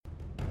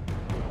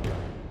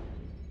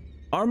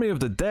Army of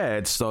the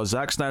Dead saw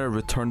Zack Snyder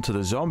return to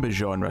the zombie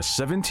genre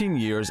 17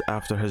 years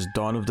after his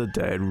Dawn of the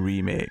Dead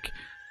remake.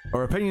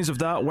 Our opinions of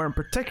that weren't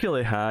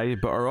particularly high,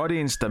 but our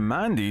audience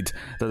demanded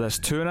that this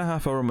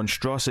 2.5-hour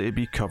monstrosity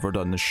be covered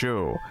on the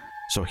show.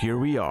 So here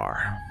we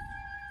are.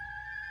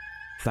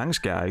 Thanks,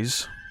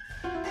 guys.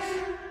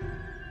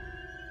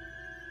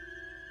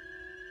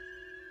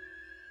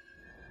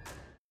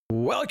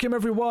 Welcome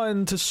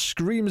everyone to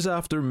Screams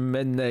After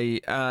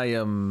Midnight. I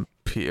am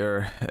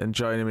Peter, and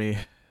joining me,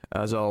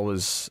 as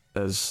always,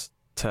 is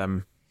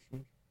Tim.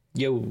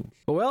 Yo.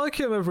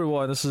 Welcome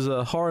everyone. This is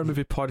a horror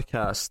movie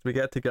podcast. We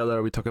get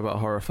together, we talk about a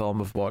horror film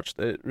we've watched.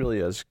 It really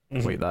is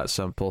quite that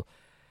simple.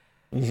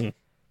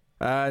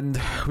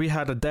 And we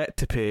had a debt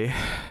to pay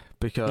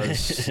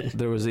because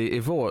there was a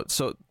vote.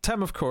 So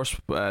Tim, of course,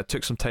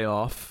 took some time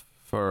off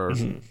for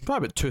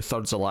probably about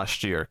 2/3 of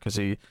last year because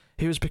he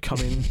was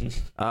becoming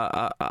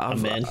a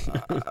man.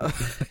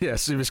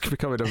 Yes, he was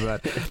becoming a man.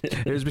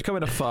 He was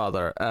becoming a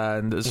father,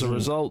 and as a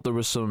result, there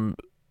was some.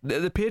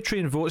 The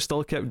Patreon vote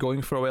still kept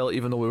going for a while,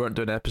 even though we weren't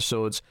doing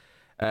episodes.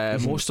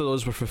 Most of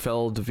those were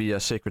fulfilled via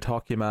Sacred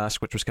Hockey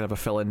Mask, which was kind of a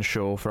fill-in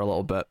show for a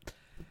little bit.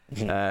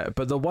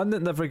 But the one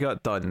that never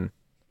got done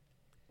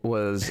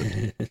was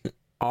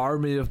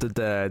Army of the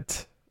Dead.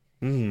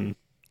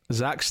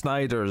 Zack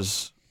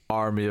Snyder's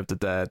Army of the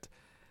Dead.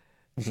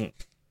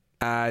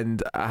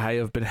 And I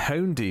have been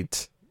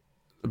hounded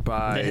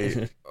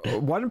by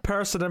one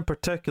person in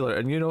particular,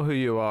 and you know who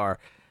you are,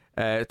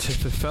 to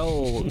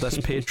fulfill this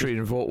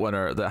Patreon vote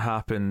winner that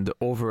happened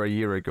over a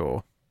year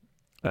ago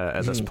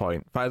at this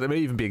point. In fact, it may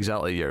even be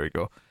exactly a year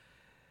ago.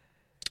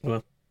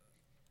 Well,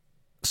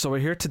 so we're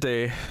here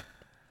today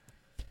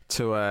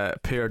to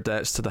pay our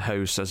debts to the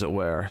house, as it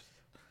were.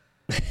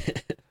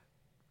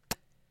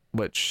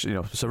 Which, you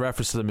know, it's a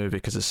reference to the movie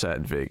because it's set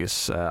in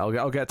Vegas.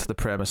 I'll get to the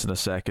premise in a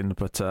second,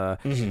 but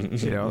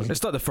you know,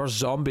 it's not the first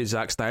zombie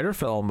Zack Snyder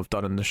film we've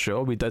done on the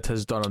show. We did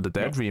his Dawn of the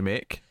Dead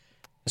remake.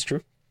 That's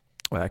true.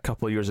 A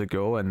couple of years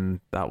ago,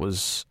 and that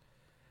was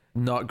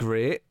not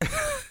great.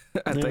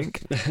 I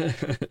think.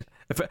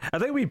 I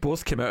think we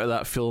both came out of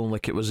that feeling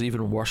like it was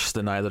even worse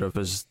than either of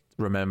us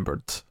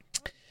remembered.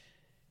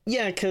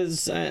 Yeah,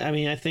 because I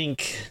mean, I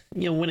think,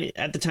 you know,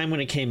 at the time when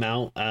it came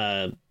out,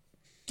 I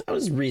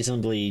was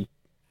reasonably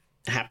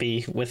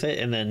happy with it,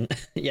 and then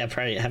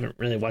probably haven't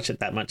really watched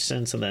it that much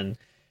since, and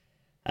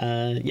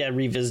then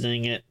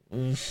revisiting it,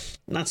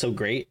 not so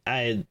great.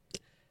 I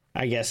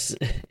guess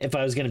if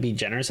I was going to be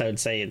generous, I would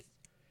say it's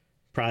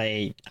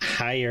probably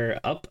higher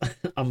up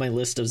on my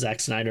list of Zack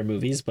Snyder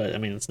movies, but I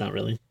mean, it's not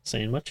really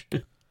saying much.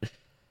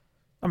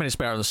 I mean, it's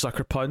better than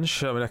Sucker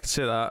Punch. I mean, I can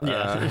say that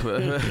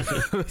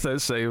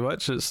without saying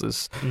much.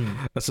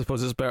 I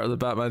suppose it's better than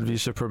Batman v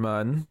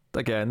Superman.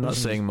 Again, not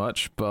saying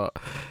much, but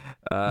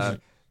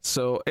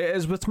so it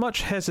is with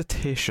much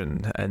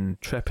hesitation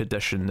and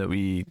trepidation that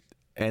we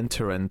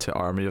enter into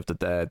Army of the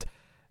Dead.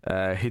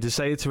 He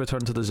decided to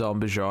return to the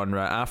zombie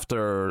genre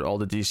after all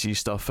the DC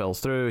stuff fell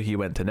through. He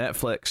went to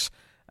Netflix,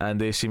 and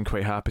they seemed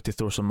quite happy to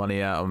throw some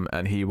money at him,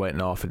 and he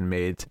went off and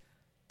made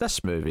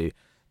this movie.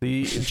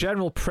 The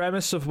general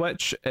premise of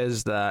which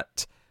is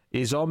that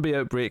a zombie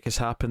outbreak has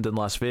happened in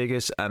Las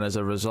Vegas, and as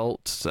a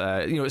result,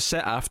 it's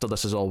set after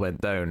this has all went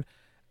down,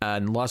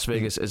 and Las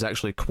Vegas is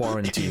actually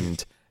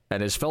quarantined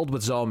and is filled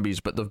with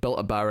zombies, but they've built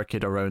a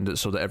barricade around it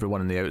so that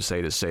everyone on the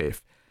outside is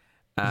safe.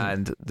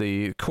 And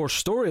the core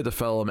story of the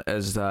film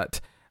is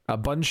that a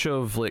bunch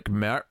of like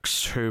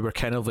mercs who were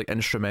kind of like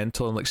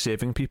instrumental in like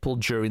saving people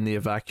during the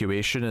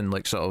evacuation and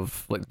like sort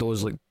of like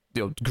those like,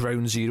 you know,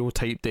 ground zero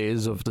type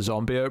days of the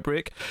zombie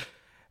outbreak.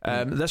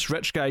 This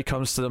rich guy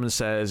comes to them and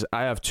says,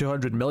 I have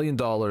 $200 million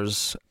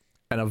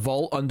in a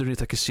vault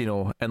underneath a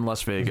casino in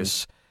Las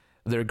Vegas.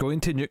 They're going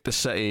to nuke the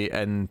city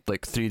in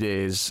like 3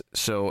 days.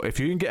 So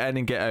if you can get in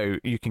and get out,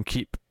 you can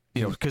keep,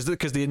 you know, because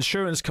the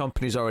insurance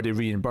company's already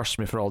reimbursed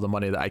me for all the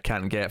money that I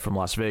can't get from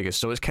Las Vegas.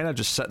 So it's kind of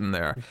just sitting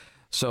there.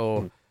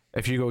 So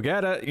if you go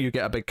get it, you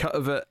get a big cut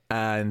of it,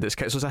 and it's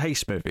a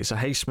heist movie. It's a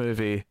heist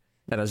movie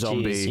in a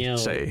zombie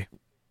city.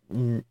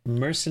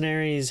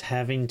 Mercenaries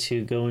having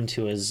to go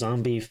into a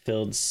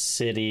zombie-filled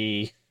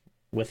city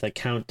with a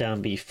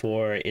countdown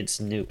before it's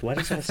nuked. Why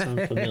does that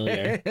sound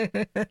familiar?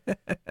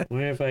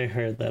 Where have I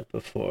heard that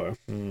before?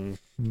 Do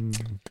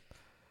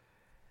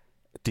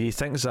you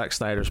think Zack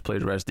Snyder's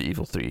played Resident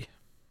Evil 3?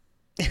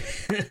 I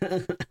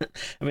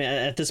mean,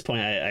 at this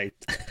point, I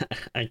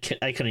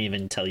couldn't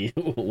even tell you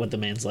what the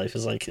man's life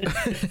is like.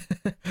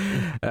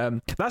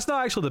 That's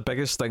not actually the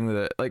biggest thing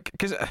that, like,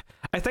 because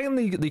I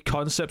think the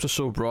concepts are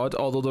so broad,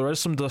 although there is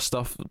some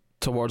stuff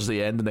towards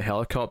the end in the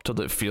helicopter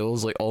that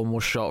feels like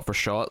almost shot for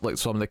shot, like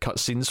some of the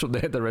cutscenes from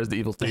the end of Resident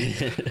Evil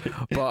 3.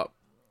 But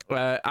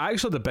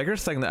actually, the bigger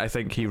thing that I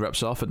think he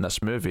rips off in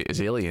this movie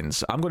is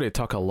Aliens. I'm going to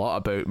talk a lot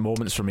about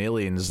moments from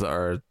Aliens that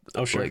are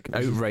like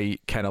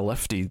outright kind of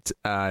lifted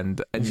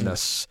and in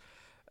this.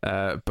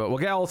 But we'll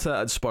get all to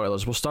that in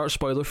spoilers. We'll start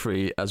spoiler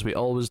free as we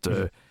always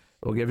do.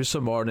 We'll give you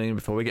some warning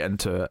before we get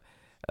into it.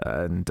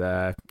 And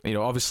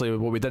obviously,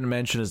 what we didn't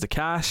mention is the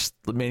cast.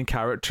 The main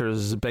character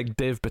is Big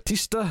Dave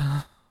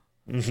Bautista.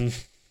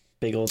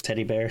 big old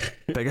teddy bear.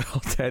 Big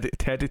old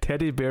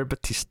teddy bear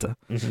Batista.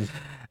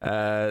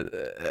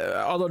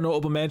 Other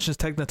notable mentions: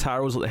 Tig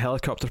Notaro's like the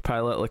helicopter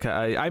pilot. Like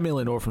I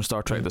mainly know her from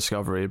Star Trek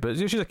Discovery, but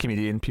she's a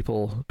comedian.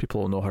 People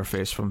know her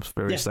face from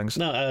various things.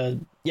 No,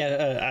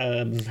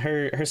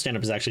 her stand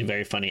up is actually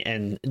very funny.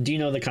 And do you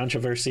know the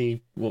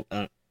controversy?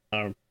 But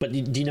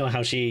do you know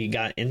how she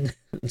got into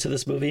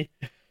this movie?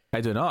 I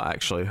do not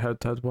actually.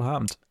 What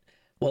happened?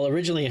 Well,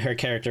 originally her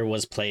character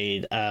was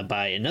played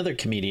by another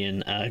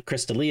comedian,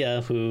 Chris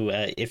D'Elia, who,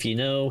 if you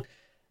know,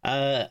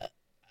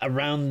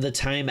 around the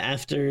time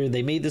after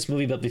they made this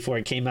movie, but before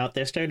it came out,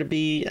 there started to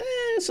be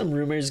some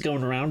rumors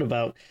going around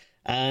about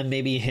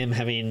maybe him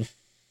having,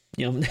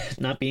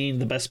 not being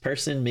the best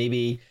person,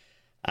 maybe,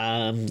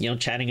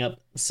 chatting up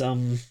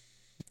some,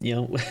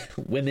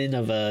 women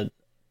of a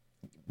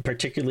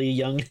particularly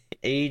young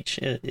age,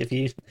 if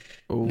you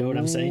know what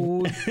I'm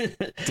saying.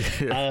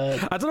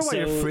 I don't know why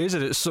you're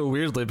phrasing it so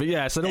weirdly, but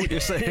yes, I know what you're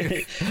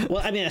saying.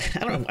 Well, I mean,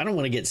 I don't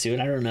want to get sued.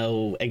 I don't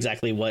know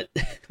exactly what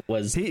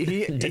was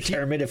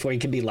determined if we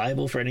can be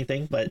liable for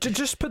anything, but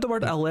just put the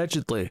word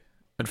allegedly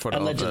in front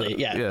of it. Allegedly,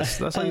 yeah. Yes,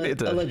 that's how you need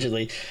to do.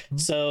 Allegedly.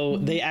 So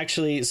they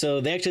actually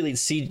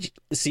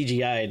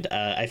CGI'd,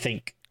 I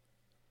think,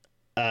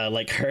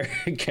 like her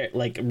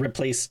like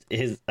replaced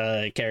his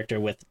character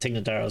with Tig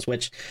Notaro's,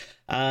 which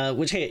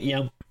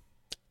hey,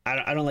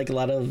 I don't like a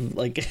lot of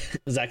like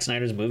Zack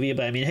Snyder's movie,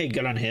 but I mean, hey,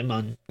 good on him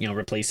on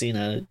replacing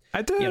a.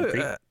 I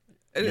do.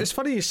 It's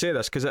funny you say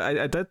this because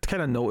I did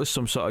kind of notice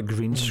some sort of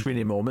green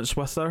screeny moments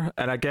with her,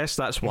 and I guess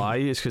that's why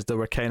is because they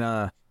were kind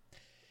of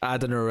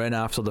adding her in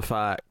after the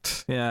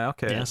fact. Yeah,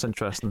 okay, that's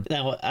interesting.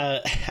 Now,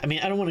 I mean,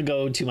 I don't want to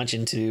go too much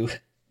into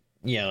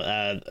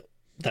that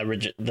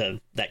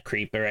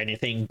creep or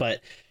anything,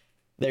 but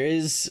there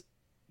is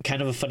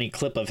kind of a funny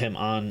clip of him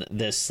on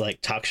this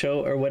like talk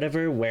show or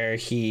whatever where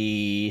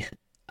he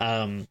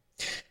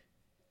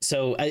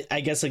so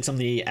I guess like some of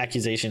the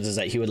accusations is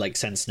that he would like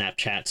send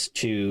Snapchats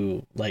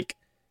to like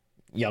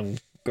young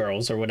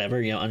girls or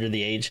whatever, under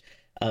the age,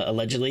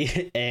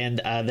 allegedly.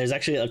 And there's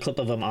actually a clip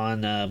of him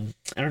on I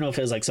don't know if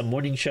it was like some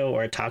morning show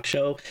or a talk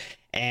show,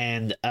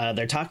 and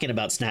they're talking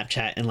about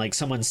Snapchat, and like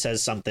someone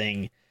says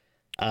something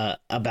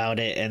about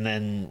it, and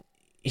then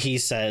he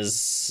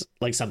says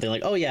like something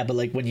like, oh yeah, but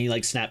like when you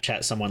like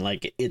Snapchat someone,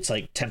 like it's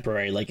like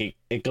temporary, like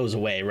it goes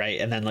away, right?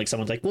 And then like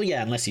someone's like, well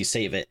yeah, unless you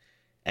save it.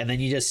 And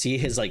then you just see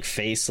his like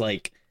face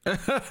like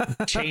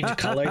change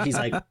color. He's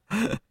like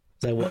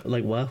what?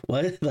 Like what?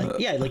 Like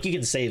yeah, like you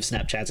can save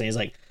Snapchats, and he's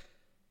like,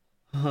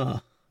 huh,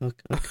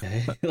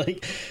 okay.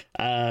 Like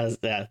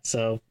yeah.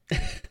 So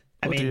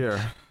I mean,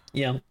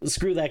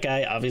 screw that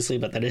guy, obviously,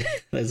 but that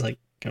is like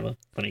kind of a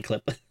funny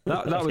clip.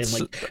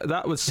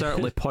 That would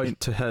certainly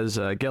point to his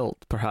guilt,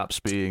 perhaps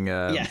being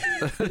more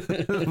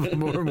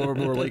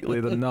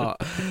likely than not.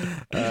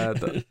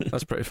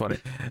 That's pretty funny.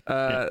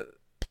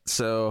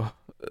 So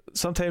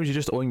sometimes you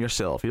just own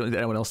yourself. You don't need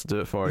anyone else to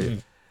do it for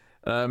you.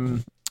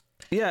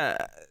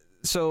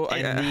 So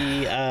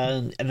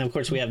and then of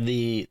course we have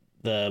the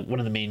one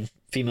of the main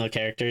female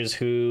characters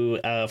who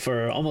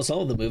for almost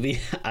all of the movie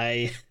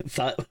I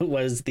thought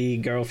was the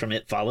girl from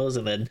It Follows,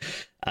 and then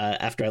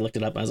after I looked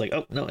it up I was like,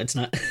 oh no, it's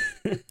not.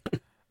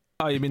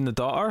 Oh, you mean the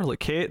daughter, like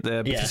Kate,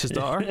 the Batista's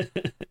daughter?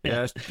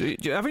 Yeah.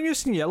 Haven't you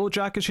seen Yellow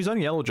Jackets? She's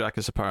on Yellow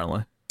Jackets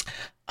apparently.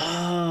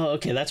 Oh,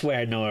 okay, that's where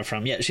I know her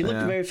from. Yeah, she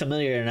looked very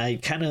familiar, and I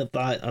kind of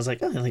thought, I was like,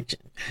 oh, like,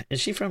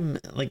 is she from,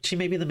 like, she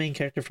may be the main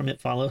character from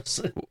It Follows?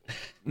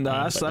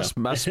 No, that's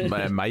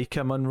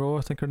Micah Monroe,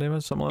 I think her name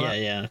is, something like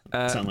that.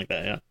 Yeah, something like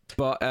that, yeah.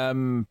 But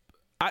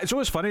so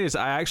what's funny is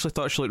I actually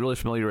thought she looked really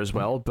familiar as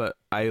well, but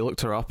I looked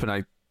her up and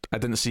I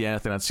didn't see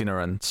anything I'd seen her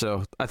in,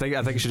 so I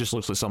think she just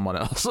looks like someone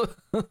else.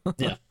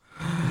 Yeah.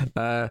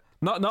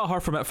 Not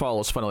her from It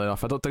Follows, funnily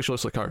enough. I don't think she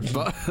looks like her,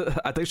 but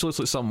I think she looks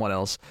like someone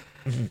else.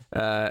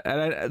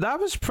 That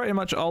was pretty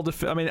much all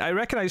I mean, I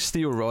recognize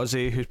Theo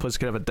Rossi, who plays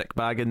kind of a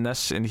dickbag in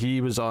this, and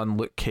he was on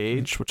Luke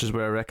Cage, which is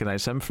where I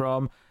recognize him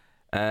from.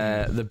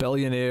 The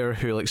billionaire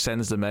who like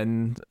sends them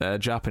in,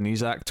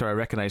 Japanese actor, I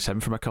recognize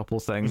him from a couple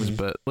of things,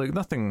 but like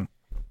nothing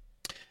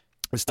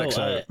sticks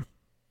out.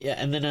 Yeah,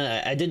 and then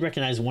I did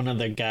recognize one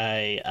other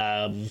guy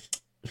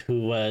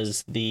who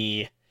was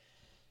the.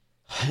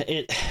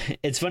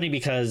 It's funny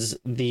because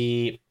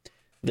there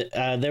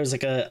was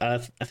like I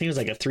think it was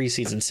like a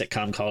 3-season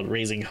sitcom called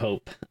Raising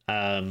Hope,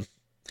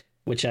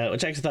 which I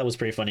actually thought was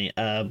pretty funny.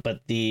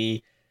 But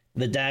the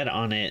dad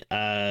on it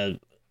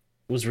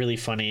was really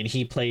funny, and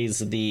he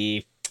plays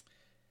I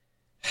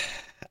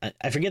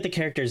forget the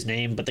character's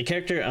name, but the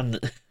character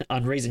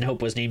on Raising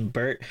Hope was named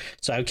Bert.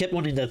 So I kept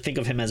wanting to think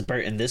of him as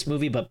Bert in this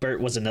movie, but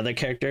Bert was another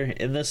character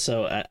in this.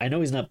 So I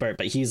know he's not Bert,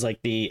 but he's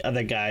like the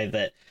other guy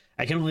that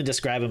I can only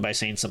describe him by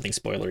saying something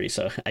spoilery,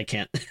 so I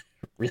can't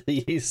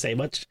really say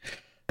much.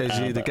 Is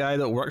he the guy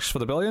that works for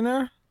the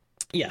billionaire?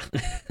 Yeah.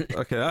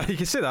 Okay, you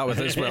can say that with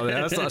it as well.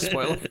 Yeah, that's not a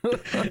spoiler.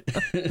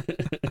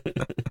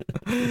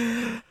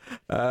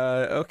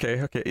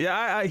 Okay.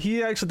 Yeah,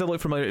 he actually did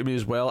look familiar to me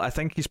as well. I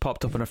think he's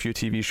popped up in a few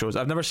TV shows.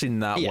 I've never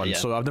seen that one,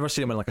 so I've never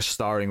seen him in like a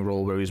starring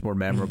role where he's more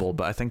memorable,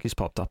 but I think he's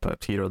popped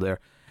up here or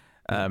there.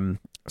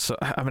 So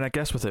I mean, I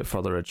guess without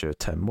further ado,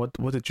 Tim, what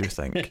did you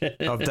think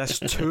of this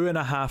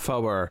 2.5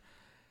 hour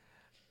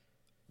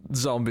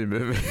zombie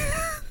movie?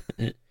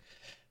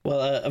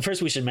 Well,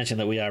 first we should mention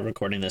that we are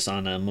recording this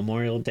on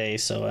Memorial Day,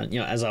 so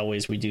as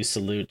always, we do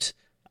salute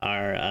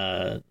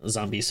our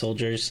zombie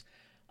soldiers.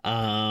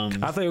 I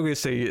thought you were going to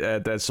say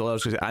dead soul. I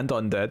was going to say and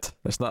undead.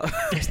 It's not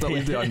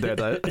leave the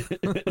undead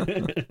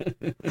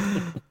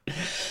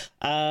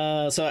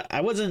out. So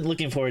I wasn't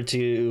looking forward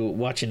to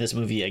watching this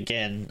movie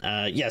again.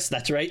 Yes,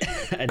 that's right.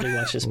 I did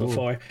watch this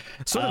before.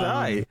 So did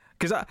I,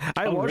 because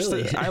I watched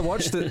really? it. I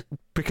watched it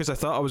because I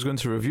thought I was going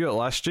to review it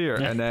last year,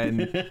 and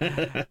then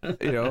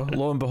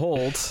lo and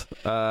behold,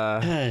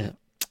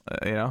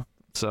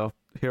 so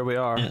here we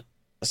are. Yeah.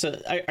 So,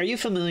 are you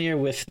familiar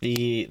with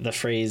the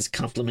phrase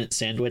 "compliment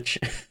sandwich"?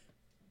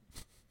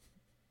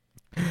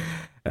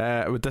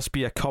 Would this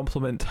be a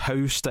compliment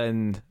housed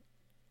in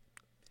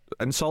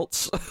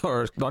insults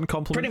or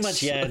non-compliments? Pretty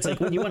much, yeah. It's like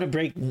when you want to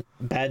break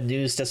bad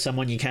news to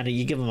someone, you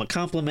give them a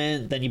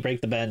compliment, then you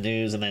break the bad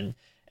news, and then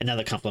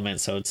another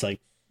compliment. So it's like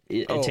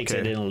it takes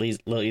it in a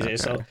little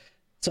easier. Okay.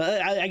 So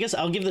I guess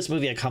I'll give this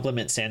movie a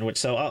compliment sandwich.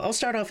 So I'll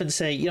start off and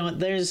say,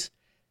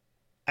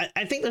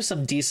 I think there's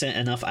some decent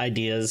enough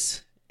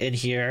ideas in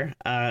here.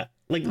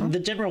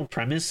 The general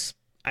premise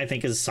I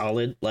think is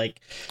solid. Like,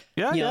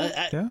 I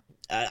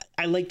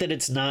like that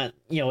it's not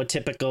a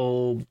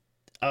typical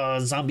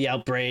zombie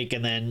outbreak,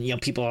 and then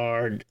people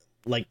are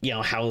like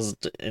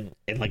housed in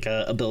like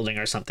a building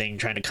or something,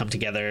 trying to come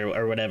together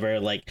or whatever.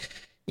 Like,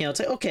 it's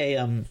like, okay,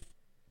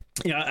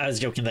 I was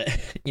joking that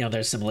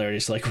there's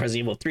similarities to like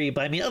Resident Evil 3,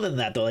 but I mean, other than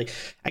that though, like,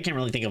 I can't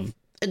really think of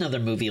another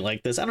movie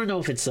like this. I don't know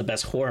if it's the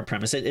best horror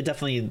premise. It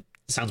definitely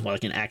sounds more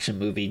like an action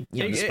movie,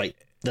 despite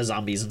the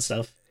zombies and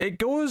stuff. It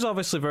goes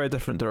obviously very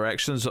different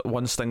directions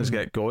once things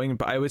get going,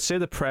 but I would say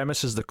the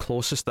premise is the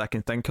closest I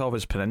can think of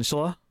is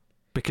Peninsula,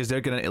 because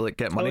they're gonna like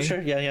get money. Oh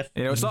sure, yeah.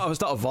 It's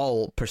not a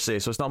vault per se,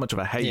 so it's not much of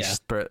a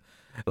heist, but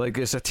like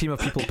it's a team of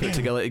people put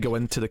together to go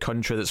into the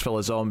country that's full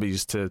of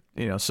zombies to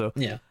so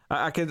yeah.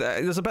 I could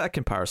there's a bit of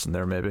comparison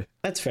there maybe.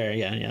 That's fair,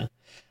 yeah.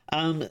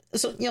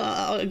 So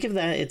I'll give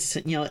that. It's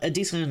a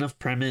decent enough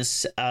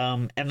premise.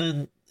 And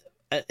then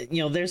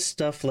there's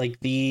stuff like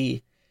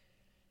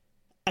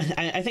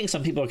I think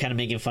some people are kind of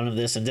making fun of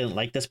this and didn't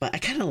like this, but I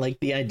kind of like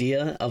the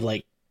idea of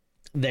like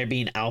there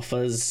being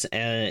alphas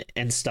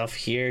and stuff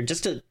here,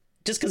 just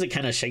because it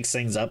kind of shakes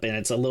things up and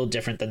it's a little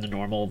different than the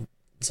normal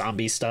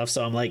zombie stuff.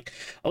 So I'm like,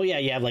 oh yeah,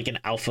 you have like an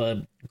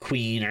alpha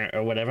queen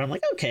or whatever. I'm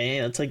like,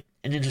 okay, that's like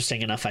an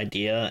interesting enough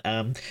idea.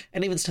 And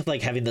even stuff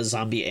like having the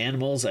zombie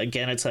animals,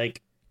 again, it's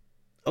like,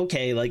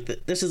 okay, like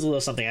this is a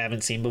little something I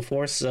haven't seen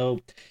before,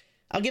 so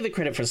I'll give it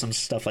credit for some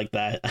stuff like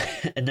that.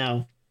 And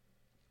now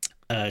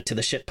to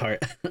the shit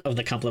part of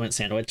the compliment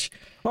sandwich.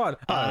 Oh,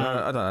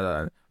 I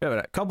don't. Wait a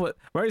minute. Compliment.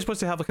 Were you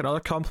supposed to have like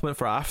another compliment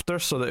for after,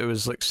 so that it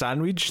was like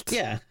sandwiched?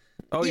 Yeah.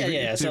 Oh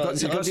yeah. So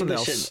you got something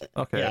else. Shit.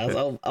 Okay. Yeah,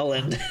 okay. I'll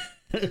end.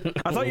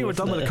 I thought you were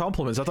done with the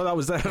compliments. I thought that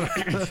was there.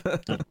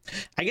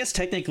 I guess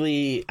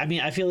technically, I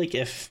mean, I feel like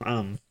if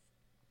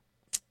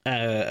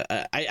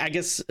I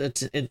guess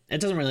it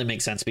doesn't really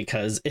make sense,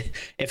 because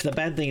if the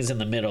bad thing is in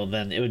the middle,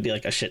 then it would be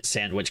like a shit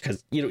sandwich,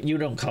 because you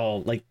don't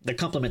call like the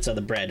compliments of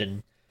the bread,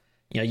 and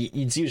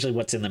it's usually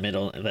what's in the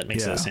middle that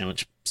makes it a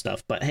sandwich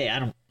stuff. But hey,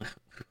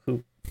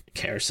 who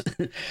cares?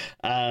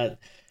 So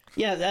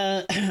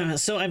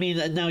I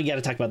mean, now you got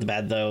to talk about the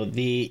bad though.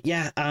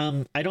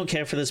 I don't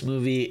care for this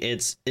movie.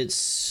 It's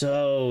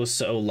so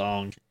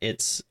long.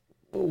 It's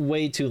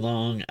way too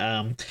long.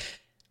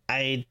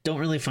 I don't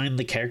really find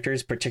the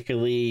characters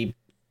particularly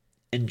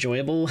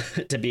enjoyable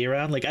to be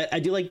around. Like I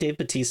do like Dave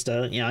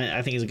Bautista.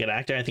 I think he's a good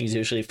actor. I think he's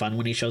usually fun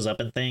when he shows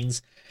up in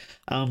things.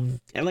 And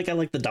like I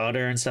like the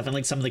daughter and stuff, and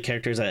like some of the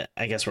characters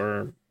I guess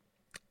were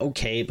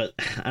okay, but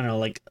I don't know,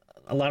 like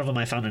a lot of them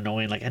I found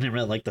annoying. Like I didn't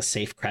really like the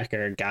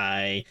safecracker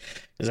guy. He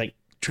was like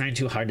trying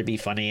too hard to be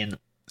funny, and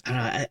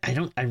I don't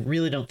know, I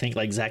really don't think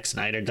like Zack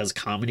Snyder does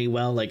comedy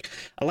well. Like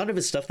a lot of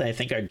his stuff that I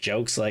think are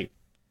jokes, like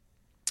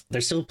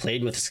they're still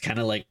played with this kind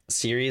of like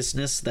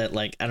seriousness that,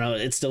 like, I don't know,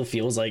 it still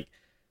feels like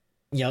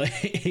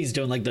he's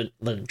doing like the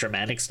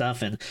dramatic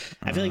stuff, and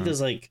I feel like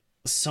there's like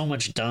so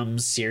much dumb,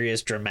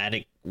 serious,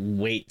 dramatic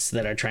weights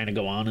that are trying to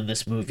go on in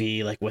this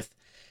movie, like with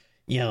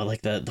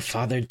like the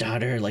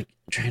father-daughter like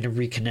trying to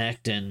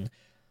reconnect, and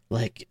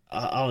like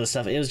all this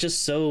stuff. It was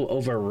just so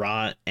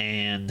overwrought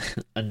and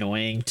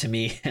annoying to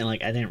me, and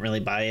like I didn't really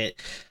buy it.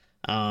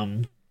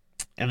 And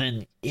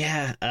then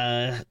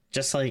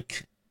just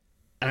like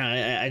I don't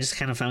know, I just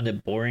kind of found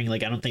it boring.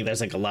 Like I don't think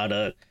there's like a lot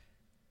of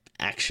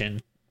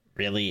action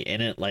really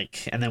in it.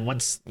 Like, and then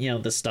once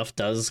the stuff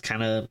does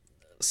kind of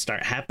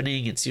start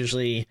happening, it's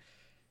usually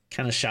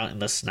kind of shot in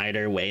the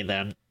Snyder way that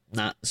I'm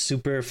not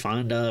super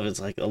fond of.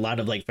 It's like a lot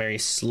of like very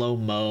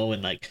slow-mo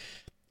and like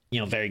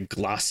very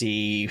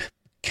glossy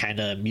kind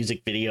of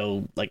music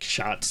video like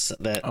shots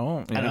that I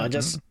don't know, I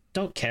just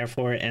don't care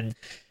for it. And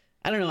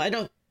I don't know, I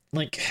don't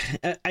like,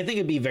 I think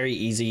it'd be very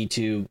easy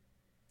to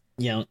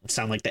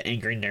sound like the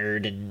angry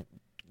nerd and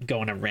go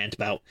on a rant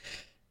about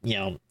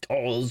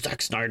oh,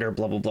 Zack Snyder,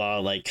 blah blah blah,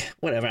 like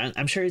whatever.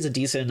 I'm sure he's a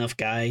decent enough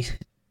guy.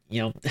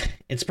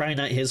 It's probably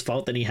not his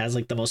fault that he has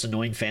like the most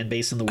annoying fan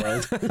base in the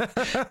world.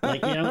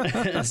 Like,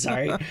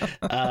 sorry.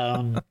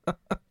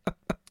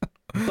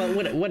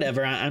 But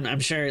whatever. I'm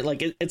sure.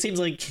 Like it seems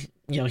like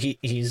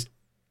he's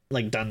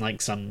like done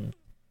like some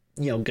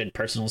good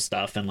personal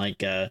stuff and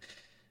like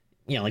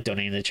like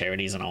donating to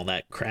charities and all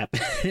that crap.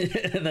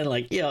 And then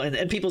like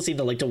and people seem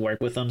to like to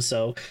work with him.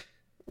 So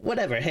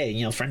whatever.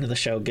 Hey, friend of the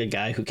show, good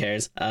guy. Who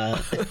cares?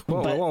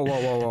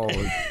 Whoa.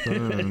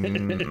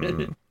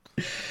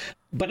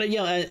 But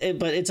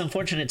but it's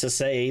unfortunate to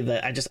say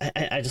that I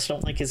just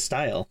don't like his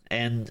style,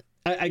 and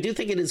I do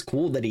think it is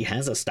cool that he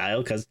has a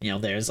style, because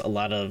there's a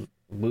lot of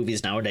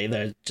movies nowadays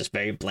that are just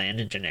very bland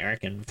and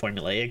generic and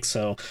formulaic.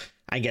 So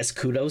I guess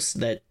kudos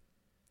that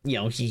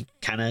he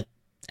kind of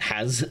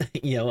has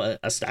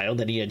a style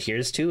that he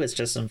adheres to. It's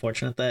just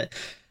unfortunate that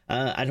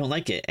I don't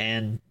like it,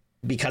 and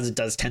because it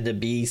does tend to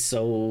be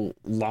so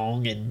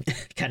long and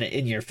kind of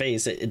in your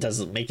face, it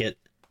does make it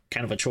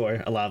kind of a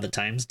chore a lot of the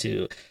times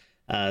to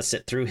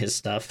sit through his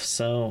stuff.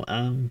 So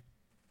I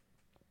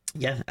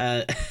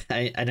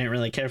didn't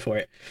really care for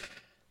it.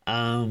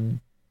 And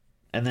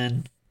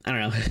then I don't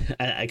know,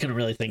 I couldn't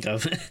really think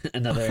of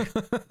another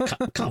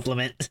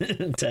compliment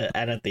to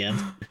add at the end.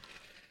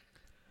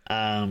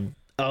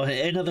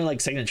 Another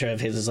like signature of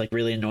his is like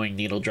really annoying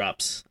needle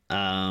drops.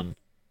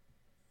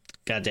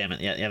 God damn it.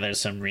 Yeah, there's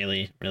some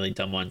really, really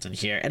dumb ones in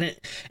here. And it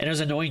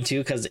was annoying too,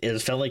 because it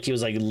felt like he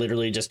was like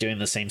literally just doing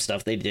the same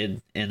stuff they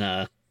did in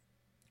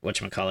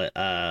whatchamacallit,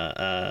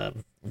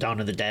 Dawn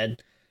of the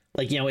Dead.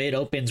 Like, it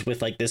opens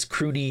with like this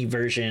croony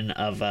version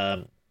of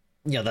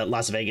that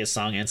Las Vegas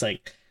song, and it's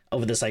like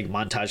over this like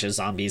montage of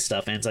zombie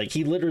stuff, and it's like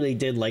he literally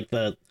did like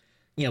the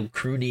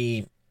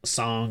croony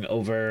song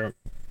over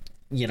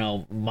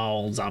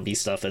mall zombie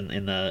stuff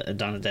in the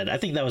Dawn of the Dead. I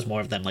think that was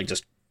more of them like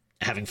just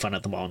having fun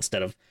at the mall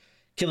instead of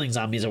killing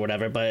zombies or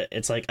whatever. But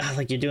it's like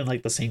like you're doing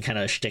like the same kind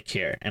of shtick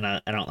here, and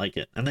I don't like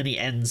it. And then he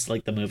ends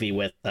like the movie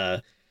with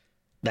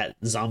that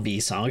zombie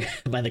song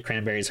by the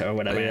Cranberries or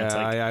whatever. Yeah, it's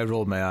like, I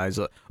rolled my eyes.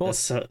 Well,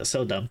 that's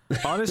so dumb.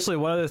 Honestly,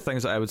 one of the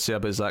things that I would say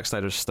about Zack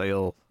Snyder's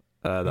style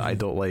that I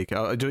don't like,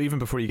 I do even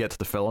before you get to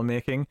the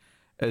filmmaking,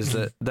 is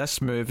that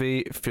this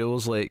movie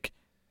feels like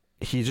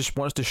he just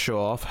wants to show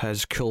off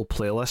his cool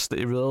playlist that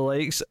he really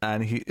likes,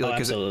 and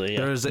absolutely,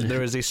 yeah.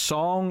 there is a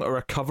song or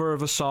a cover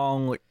of a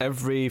song like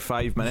every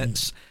 5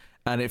 minutes,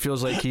 and it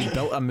feels like he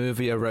built a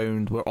movie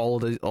around where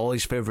all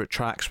his favorite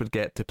tracks would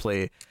get to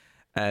play.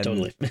 And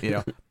totally.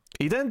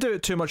 He didn't do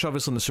it too much,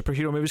 obviously, in the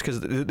superhero movies, because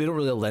they don't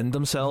really lend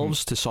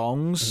themselves to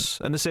songs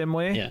in the same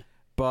way. Yeah.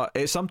 But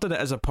it's something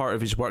that is a part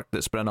of his work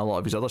that's been in a lot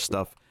of his other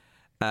stuff.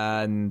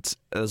 And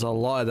there's a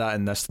lot of that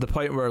in this, to the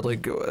point where,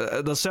 like,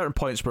 there's certain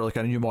points where, like,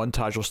 a new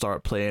montage will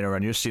start playing or a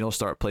new scene will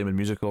start playing with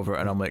music over it,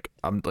 and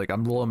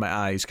I'm rolling my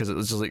eyes, because it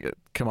was just like,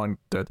 come on,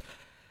 dude.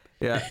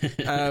 Yeah.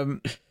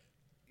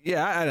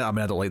 Yeah, I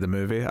mean, I don't like the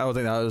movie. I don't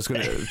think that was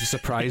going to be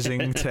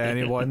surprising to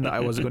anyone that I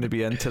wasn't going to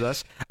be into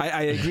this.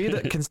 I agree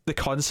that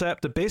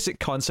the basic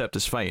concept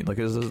is fine. Like,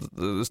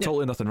 there's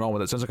totally nothing wrong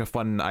with it. It sounds like a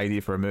fun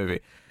idea for a movie.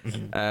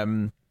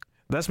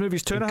 This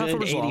movie's 2.5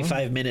 hours long.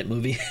 85-minute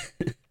movie.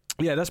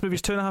 Yeah, this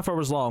movie's 2.5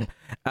 hours long,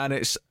 and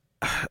it's,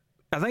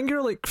 I think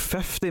you're like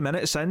 50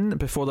 minutes in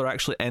before they're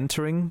actually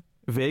entering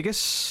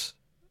Vegas.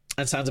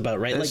 That sounds about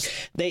right.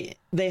 Like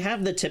they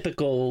have the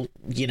typical,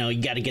 you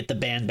got to get the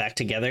band back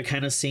together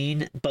kind of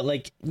scene, but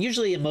like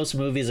usually in most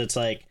movies it's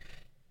like,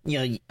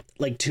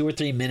 like 2 or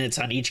 3 minutes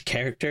on each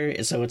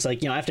character. So it's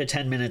like, after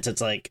 10 minutes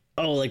it's like,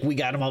 oh, like we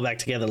got them all back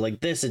together. Like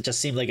this, it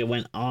just seemed like it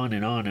went on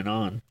and on and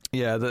on.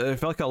 Yeah, it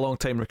felt like a long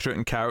time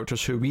recruiting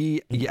characters who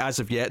we, as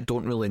of yet,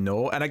 don't really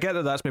know. And I get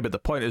that that's maybe the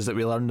point, is that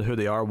we learn who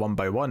they are one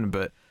by one,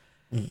 but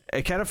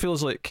it kind of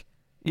feels like,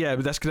 yeah,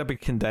 this could have been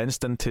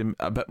condensed into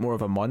a bit more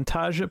of a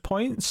montage at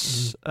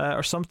points,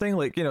 or something.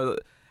 Like,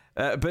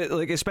 but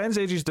like it spends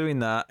ages doing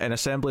that and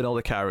assembling all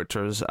the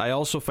characters. I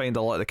also find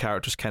a lot of the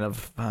characters kind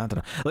of, I don't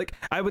know. Like,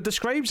 I would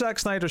describe Zack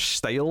Snyder's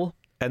style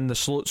in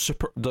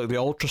the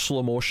ultra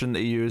slow motion that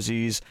he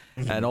uses,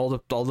 and all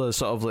the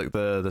sort of like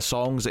the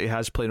songs that he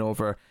has playing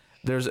over.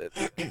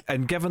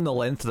 And given the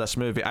length of this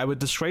movie, I would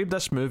describe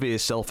this movie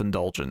as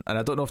self-indulgent, and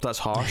I don't know if that's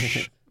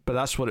harsh. But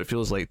that's what it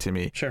feels like to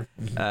me. Sure.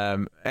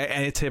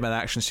 Anytime an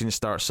action scene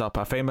starts up,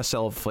 I find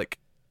myself like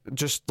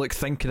just like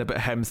thinking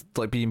about him,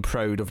 like being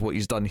proud of what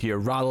he's done here,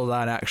 rather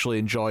than actually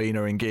enjoying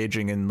or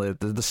engaging in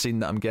the scene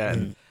that I'm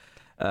getting.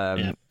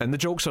 And the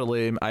jokes are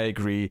lame, I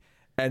agree.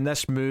 And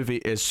this movie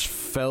is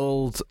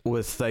filled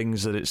with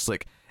things that it's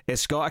like,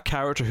 it's got a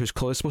character who's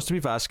clearly supposed to be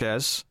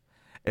Vasquez.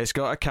 It's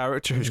got a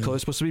character who's clearly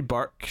supposed to be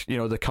Burke,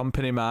 the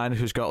company man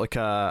who's got like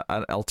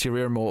an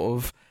ulterior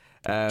motive.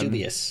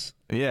 Dubious.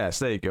 Yes,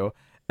 there you go.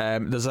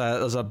 There's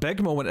a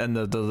big moment in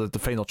the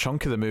final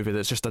chunk of the movie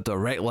that's just a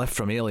direct lift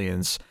from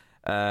Aliens,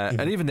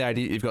 and even the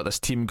idea that you've got this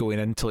team going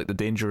into like the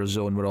danger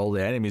zone where all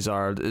the enemies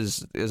are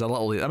is a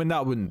little. I mean,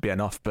 that wouldn't be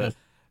enough, but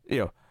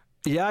you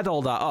add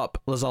all that up,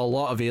 there's a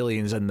lot of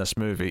aliens in this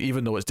movie,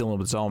 even though it's dealing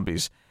with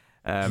zombies.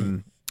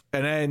 And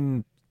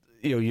then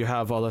you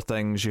have other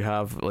things. You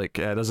have like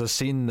there's a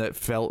scene that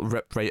felt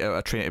ripped right out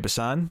of Train to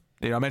Busan.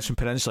 I mentioned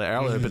Peninsula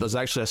earlier, but there's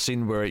actually a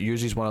scene where it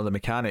uses one of the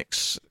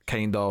mechanics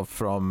kind of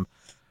from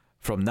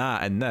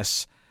that in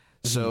this.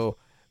 So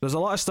there's a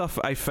lot of stuff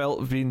I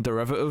felt being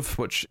derivative,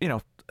 which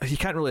you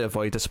can't really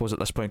avoid, I suppose, at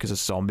this point because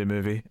it's a zombie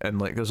movie, and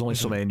like there's only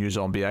so many new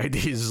zombie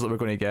ideas that we're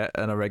going to get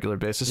on a regular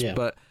basis.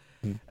 But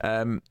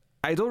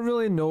I don't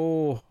really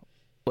know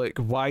like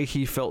why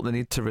he felt the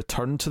need to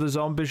return to the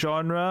zombie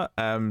genre.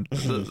 I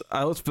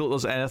don't feel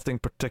there's anything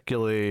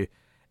particularly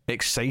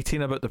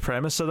exciting about the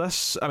premise of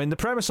this. I mean, the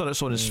premise on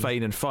its own is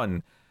fine and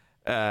fun,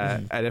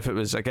 and if it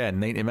was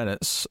again 90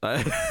 minutes,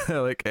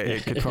 like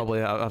it could probably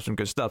have some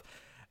good stuff.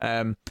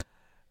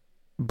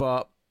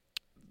 But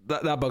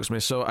that bugs me.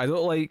 So I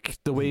don't like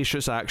the way he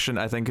shoots action.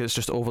 I think it's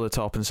just over the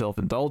top and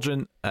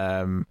self-indulgent.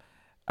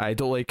 I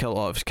don't like a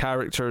lot of his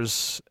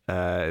characters,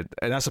 and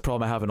that's the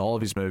problem I have in all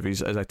of his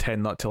movies, is I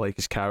tend not to like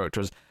his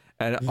characters.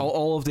 And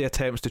all of the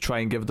attempts to try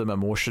and give them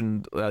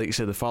emotion, like you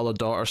say, the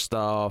father-daughter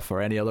stuff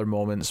or any other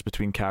moments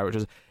between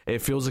characters, it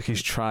feels like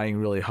he's trying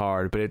really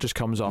hard, but it just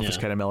comes off as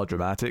kind of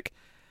melodramatic.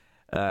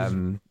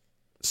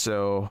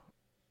 So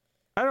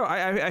I don't know,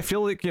 I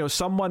feel like,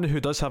 someone who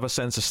does have a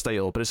sense of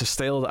style, but it's a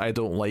style that I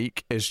don't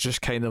like, is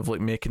just kind of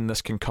like making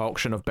this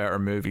concoction of better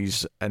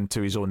movies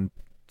into his own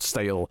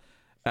style.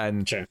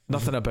 And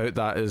nothing about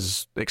that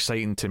is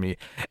exciting to me.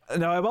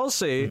 Now, I will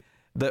say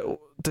that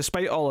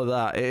despite all of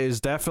that, it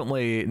is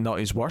definitely not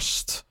his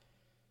worst.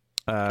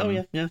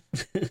 In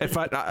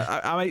fact,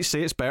 I might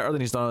say it's better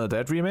than he's done on the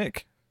Dead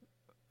remake,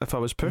 if I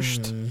was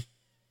pushed.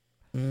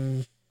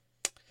 Maybe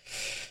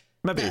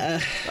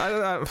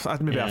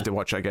I'd maybe have to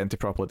watch it again to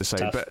properly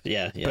decide. Tough.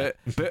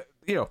 But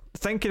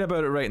thinking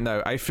about it right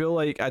now, I feel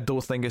like I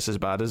don't think it's as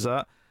bad as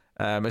that.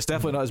 It's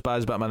definitely not as bad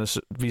as Batman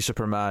v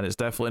Superman. It's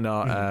definitely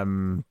not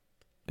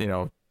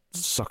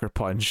Sucker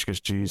Punch, because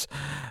geez,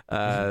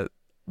 but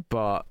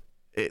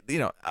it,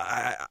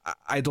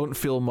 I don't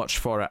feel much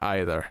for it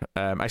either.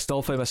 I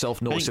still find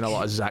myself noticing a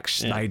lot of Zack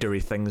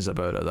Snydery things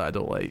about it that I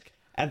don't like.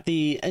 At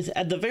the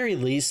very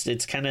least,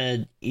 it's kind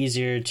of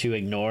easier to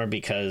ignore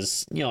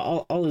because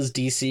all his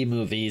DC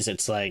movies,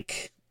 it's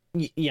like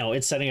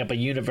it's setting up a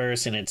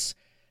universe and it's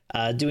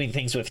doing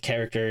things with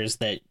characters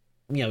that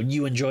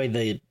you enjoy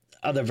the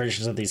other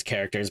versions of these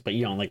characters, but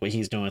you don't like what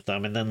he's doing with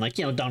them. And then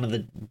Dawn of the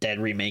Dead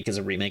remake is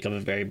a remake of a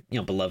very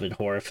beloved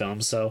horror film.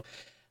 So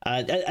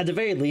at the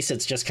very least,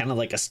 it's just kind of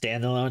like a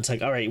standalone. It's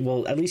like, all right,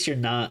 well, at least you're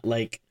not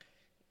like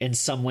in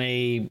some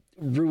way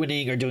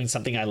ruining or doing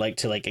something I like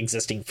to like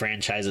existing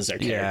franchises or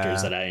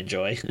characters that I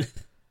enjoy.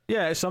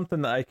 Yeah, it's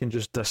something that I can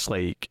just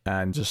dislike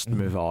and just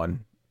move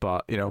on.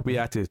 But we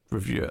had to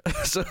review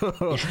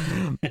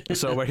it,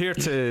 so we're here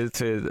to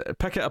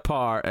pick it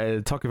apart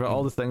and talk about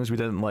all the things we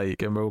didn't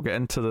like, and we'll get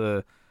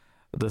into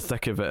the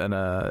thick of it in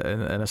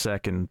a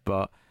second.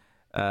 But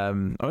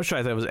I'm not sure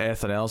if there was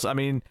anything else. I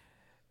mean,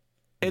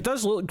 it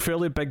does look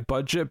fairly big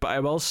budget, but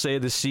I will say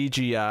the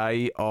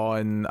CGI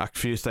on a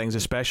few things,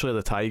 especially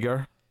the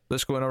tiger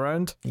that's going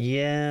around.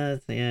 Yeah,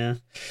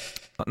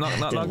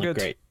 not good.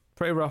 Great.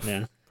 Pretty rough.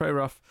 Yeah. Pretty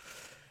rough.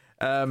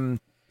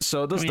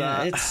 So does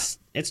that.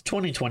 It's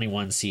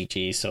 2021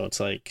 CG, so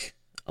it's like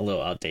a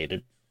little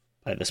outdated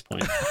by this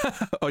point.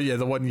 Oh yeah,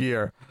 the 1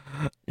 year.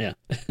 Yeah.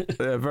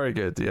 Yeah, very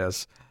good.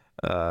 Yes.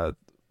 But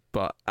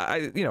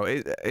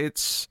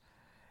it's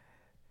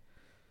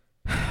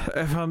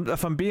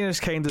if I'm being as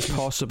kind as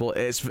possible,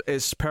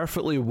 it's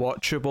perfectly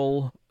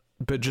watchable,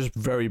 but just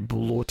very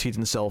bloated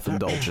and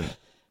self-indulgent.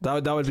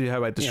 That would be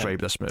how I describe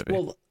this movie.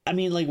 Well, I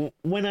mean, like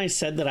when I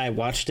said that I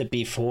watched it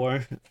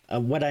before,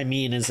 what I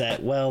mean is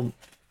that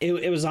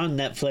it was on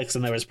Netflix,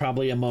 and there was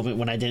probably a moment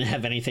when I didn't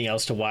have anything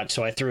else to watch,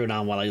 so I threw it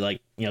on while I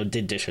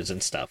did dishes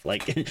and stuff.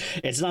 Like,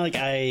 it's not like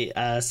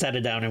I sat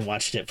it down and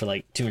watched it for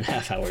like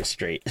 2.5 hours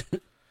straight.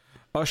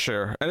 Oh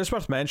sure, and it's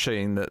worth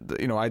mentioning that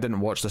I didn't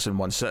watch this in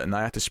one sitting.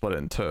 I had to split it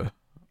in two.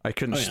 I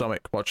couldn't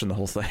stomach watching the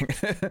whole thing.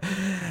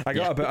 I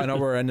got about an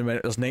hour in the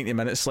minute. There's 90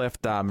 minutes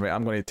left. Damn right,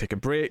 I'm going to take a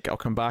break. I'll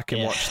come back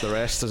and watch the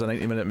rest as a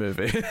 90-minute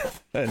movie,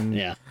 and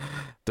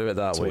do it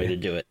that way. Way to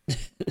do it.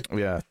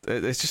 Yeah,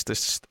 it's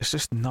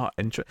just not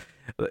interesting.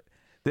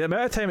 The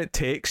amount of time it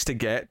takes to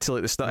get to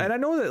like the stuff, and I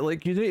know that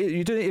like you do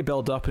need to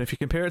build up, and if you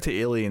compare it to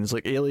Aliens,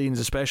 like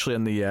Aliens, especially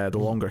in the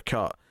longer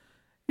cut,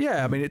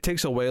 I mean it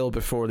takes a while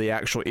before the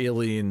actual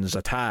aliens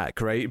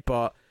attack, right?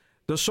 But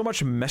there's so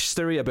much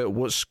mystery about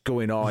what's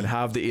going on.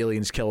 Have the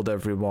aliens killed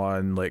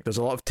everyone? Like, there's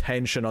a lot of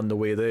tension on the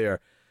way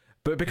there.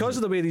 But because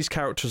of the way these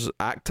characters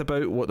act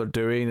about what they're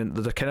doing, and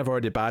they're kind of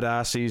already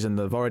badasses, and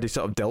they've already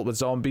sort of dealt with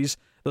zombies,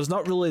 there's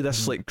not really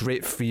this like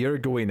great fear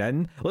going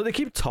in. Like, they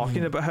keep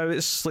talking about how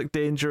it's like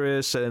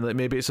dangerous and like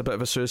maybe it's a bit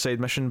of a suicide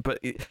mission, but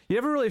you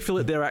never really feel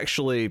like they're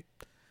actually,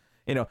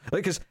 like,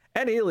 because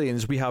in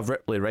Aliens we have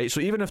Ripley, right?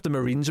 So even if the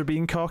Marines are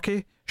being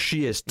cocky,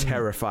 she is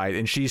terrified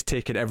and she's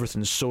taking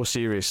everything so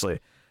seriously.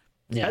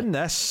 Yeah. In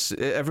this,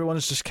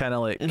 everyone's just kind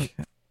of like,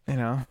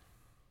 Yeah,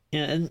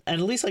 and at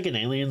least like in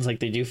Aliens, like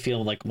they do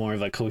feel like more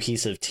of a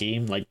cohesive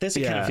team. Like this,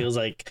 it kind of feels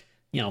like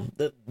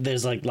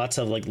there's like lots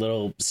of like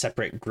little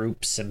separate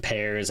groups and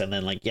pairs, and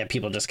then like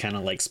people just kind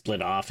of like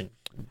split off and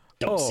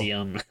don't see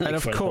them. Like, and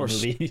of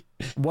course,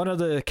 one of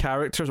the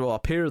characters, well, a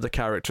pair of the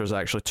characters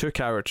actually, two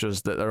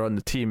characters that are on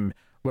the team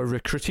were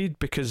recruited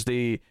because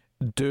they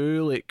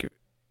do like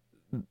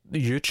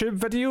YouTube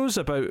videos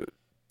about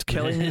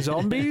killing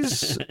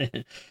zombies.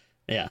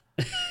 Yeah.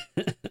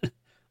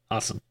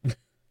 Awesome.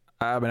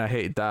 I mean, I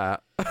hated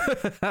that.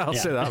 I'll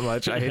say that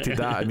much. I hated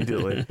that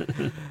immediately.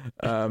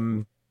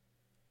 And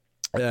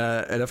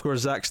of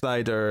course, Zack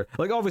Snyder,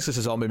 like, obviously it's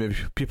a zombie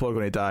movie, people are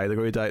going to die, they're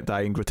going to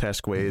die in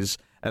grotesque ways,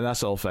 and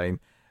that's all fine.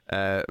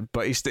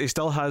 But he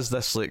still has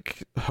this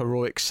like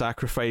heroic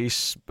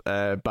sacrifice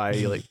by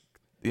like,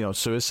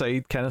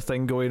 suicide kind of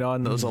thing going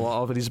on. There's a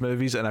lot of in these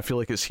movies, and I feel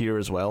like it's here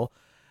as well.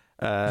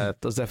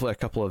 There's definitely a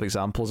couple of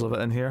examples of it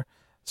in here.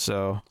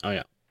 So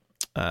I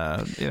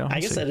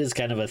guess that is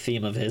kind of a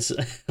theme of his.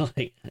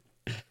 Like,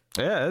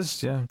 yeah, it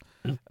is. Yeah.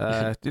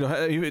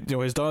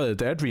 His Dawn of the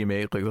Dead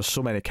remake, like, there's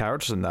so many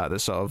characters in that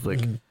sort of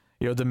like,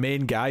 the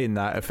main guy in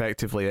that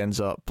effectively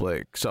ends up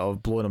like sort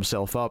of blowing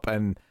himself up.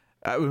 And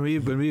when we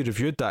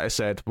reviewed that, I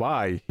said,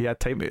 why? He had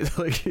time to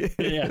like,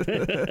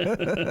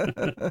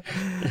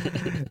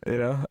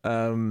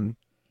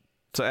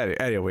 So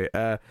anyway,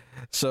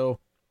 so.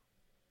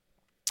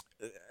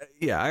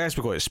 Yeah, I guess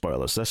we're going to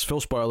spoilers. Let's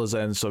fill spoilers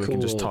in so we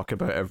can just talk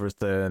about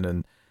everything.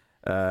 And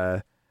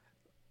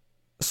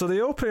so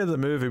the opening of the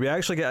movie, we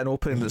actually get an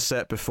opening that's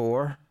set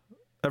before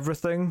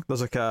everything.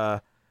 There's like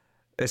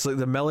it's like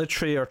the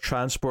military are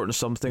transporting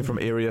something from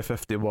Area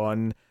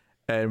 51,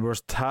 and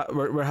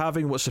we're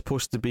having what's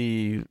supposed to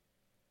be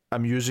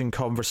amusing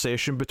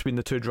conversation between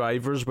the two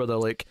drivers where they're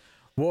like,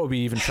 what are we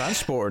even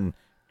transporting?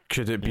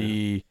 Could it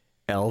be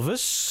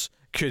Elvis?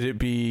 Could it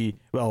be,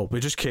 well, we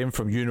just came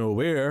from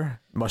where?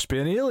 Must be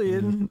an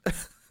alien.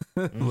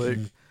 Like,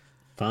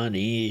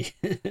 funny.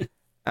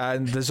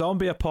 And the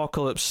zombie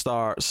apocalypse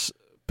starts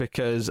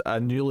because a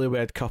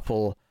newlywed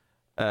couple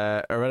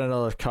are in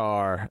another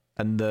car,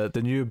 and the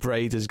new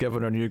bride is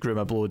giving her new groom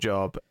a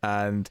blowjob,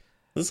 and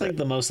it's like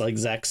the most like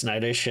Zack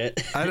Snyder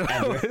shit. I know,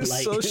 ever. it's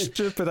like, so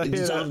stupid. I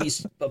the zombie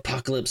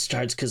apocalypse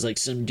starts because like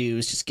some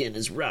dude's just getting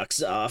his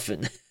rocks off,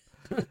 and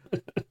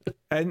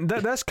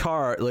this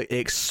car like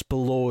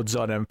explodes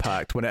on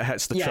impact when it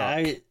hits the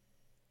truck.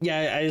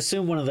 I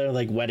assume one of their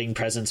like wedding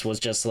presents was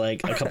just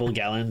like a couple of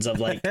gallons of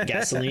like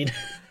gasoline.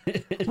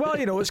 Well,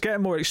 it's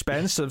getting more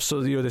expensive,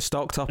 so they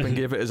stocked up and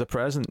gave it as a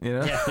present.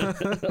 Yeah.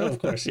 Of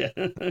course, yeah.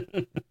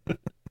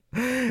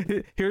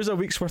 Here's a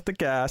week's worth of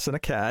gas in a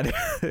can.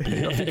 Off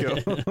you go.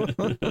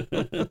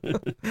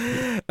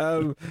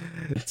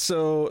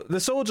 So the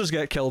soldiers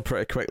get killed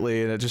pretty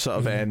quickly, and it just sort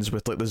of ends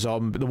with like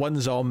the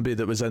one zombie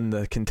that was in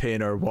the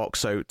container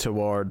walks out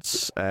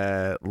towards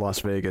Las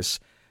Vegas.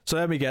 So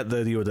then we get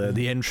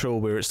the intro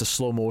where it's the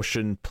slow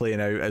motion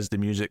playing out as the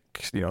music,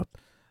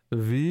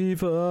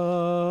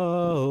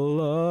 Viva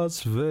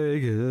Las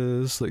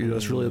Vegas, like,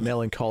 it's really a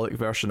melancholic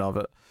version of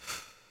it.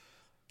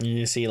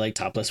 You see like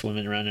topless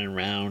women running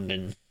around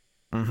and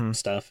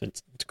stuff.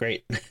 It's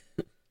great.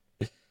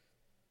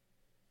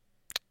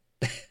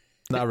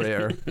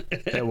 Narrator,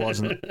 it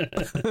wasn't. Do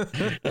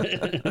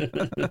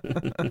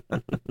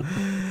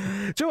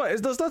you know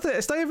what? There's nothing.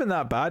 It's not even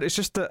that bad. It's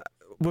just that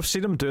we've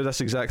seen them do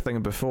this exact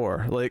thing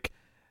before. Like,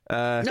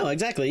 no,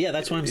 exactly. Yeah,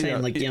 that's what I'm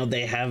saying.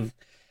 They have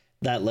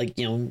that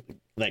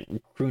that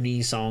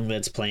croony song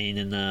that's playing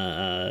in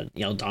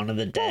Dawn of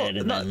the Dead,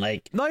 and then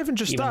like not even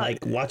just even that,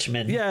 like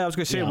Watchmen. Yeah, I was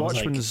going to say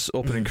Watchmen's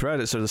opening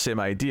credits are the same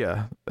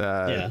idea.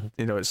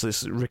 It's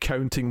this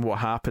recounting what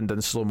happened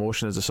in slow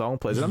motion as the song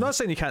plays. And I'm not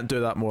saying you can't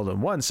do that more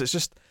than once. It's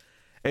just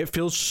it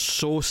feels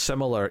so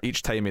similar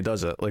each time he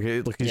does it. Like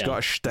he's got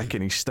a shtick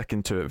and he's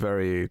sticking to it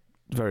very,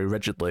 very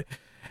rigidly.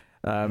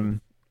 So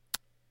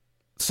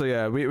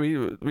yeah,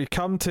 we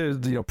come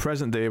to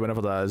present day,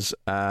 whenever that is,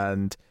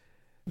 and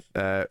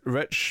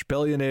rich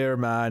billionaire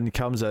man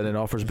comes in and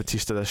offers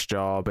Batista this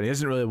job, and he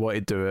doesn't really want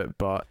to do it,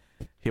 but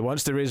he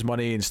wants to raise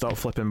money and stop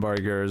flipping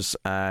burgers,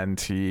 and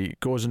he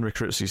goes and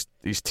recruits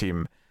his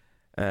team.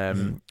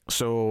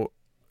 So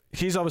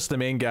he's obviously the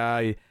main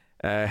guy.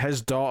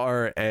 His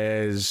daughter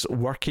is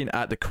working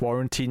at the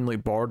quarantine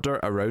border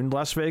around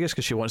Las Vegas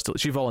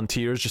because she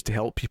volunteers just to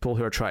help people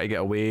who are trying to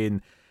get away,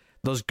 and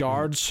there's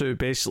guards who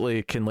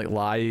basically can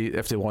lie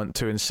if they want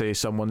to and say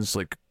someone's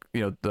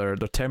their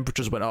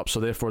temperatures went up, so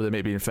therefore they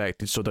may be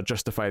infected, so they're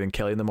justified in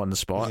killing them on the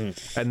spot.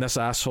 And this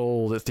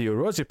asshole that Theo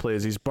Rossi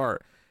plays, he's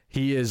Bert.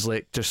 He is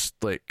just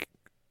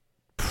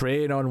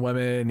preying on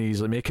women.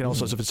 He's making all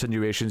sorts of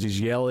insinuations. He's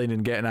yelling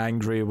and getting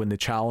angry when they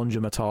challenge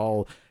him at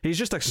all. He's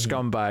just a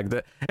scumbag.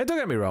 And don't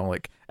get me wrong,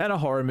 in a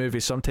horror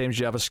movie, sometimes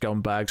you have a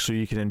scumbag so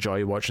you can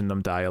enjoy watching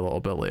them die a little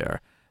bit later.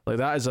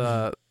 That is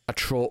a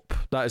trope.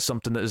 That is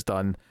something that is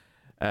done.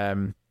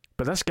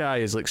 But this guy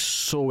is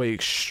so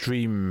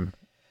extreme,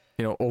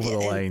 over the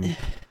line.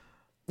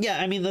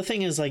 Yeah, I mean, the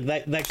thing is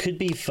that could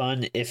be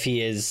fun if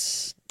he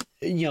is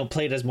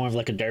played as more of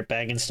a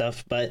dirtbag and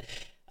stuff, but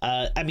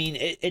I mean,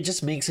 it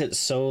just makes it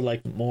so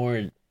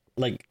more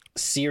like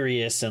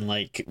serious and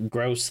like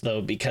gross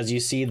though, because you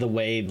see the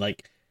way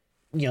like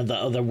the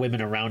other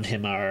women around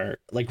him are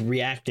like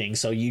reacting,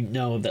 so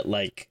that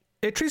like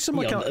it treats him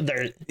like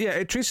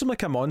it treats him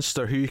like a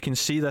monster who you can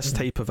see this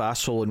type of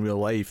asshole in real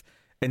life.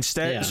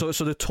 Instead, so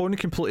the tone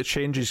completely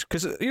changes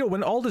because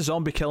when all the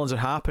zombie killings are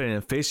happening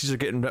and faces are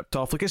getting ripped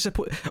off, like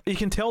you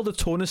can tell the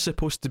tone is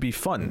supposed to be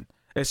fun.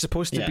 It's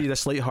supposed to be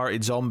this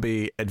light-hearted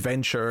zombie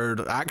adventure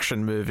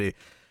action movie,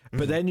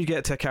 but then you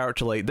get to a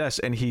character like this,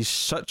 and he's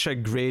such a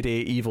grade A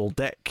evil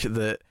dick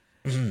that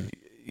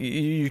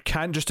you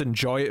can't just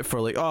enjoy it for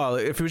like, oh,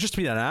 if he was just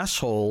being an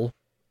asshole,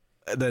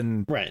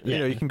 then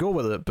you can go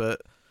with it.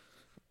 But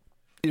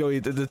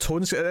the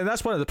tones, and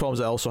that's one of the problems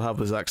I also have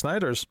with Zack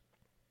Snyder's.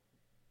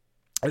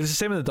 It's the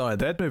same in the Dawn of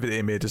the Dead movie that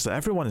he made, is that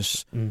everyone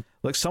is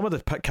like, some of the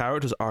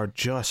characters are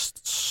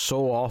just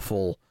so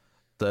awful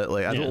that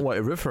like I don't want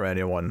to root for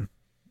anyone.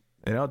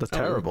 They're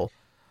terrible.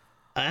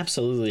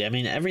 Absolutely. I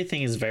mean,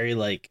 everything is very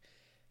like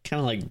kind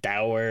of like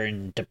dour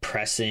and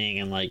depressing,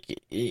 and like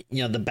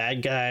the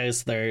bad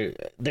guys, they're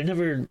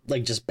never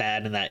like just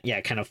bad in that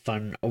kind of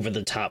fun over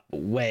the top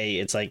way.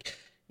 It's like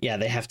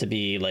they have to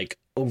be like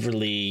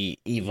overly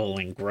evil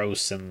and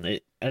gross, and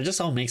it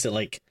just all makes it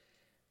like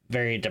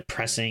very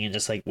depressing and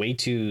just like way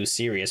too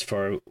serious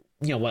for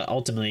what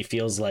ultimately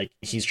feels like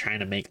he's trying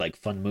to make like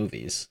fun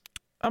movies.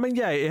 I mean,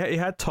 he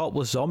had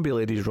topless zombie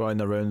ladies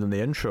running around in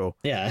the intro.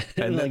 Yeah,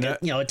 and like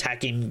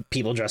attacking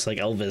people dressed like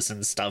Elvis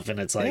and stuff, and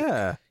it's like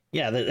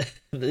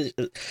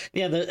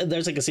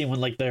there's like a scene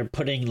when like they're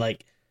putting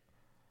like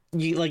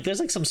there's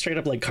like some straight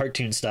up like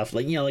cartoon stuff,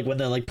 like like when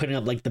they're like putting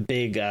up like the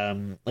big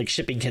like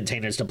shipping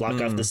containers to block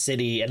off the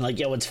city, and like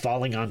it's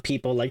falling on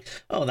people, like,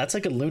 oh, that's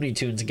like a Looney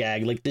Tunes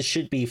gag, like this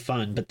should be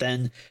fun. But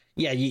then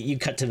you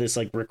cut to this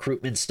like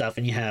recruitment stuff,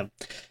 and you have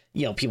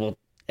people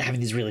having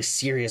these really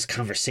serious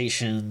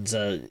conversations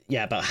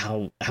about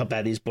how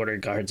bad these border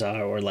guards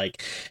are, or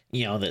like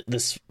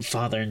this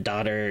father and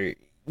daughter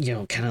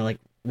kind of like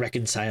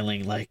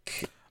reconciling,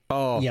 like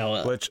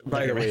which,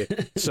 by the way,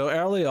 so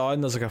early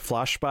on there's like a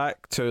flashback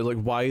to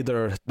like why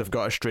they've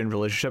got a strained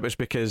relationship. It's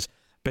because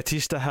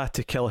Batista had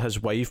to kill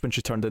his wife when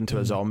she turned into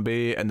a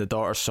zombie, and the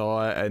daughter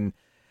saw it, and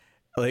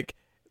like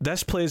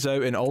this plays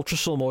out in ultra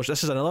slow motion.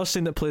 This is another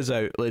scene that plays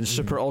out in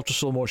super ultra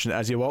slow motion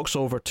as he walks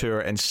over to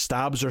her and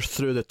stabs her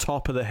through the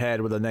top of the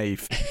head with a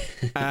knife.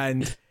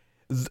 And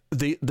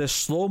the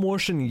slow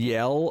motion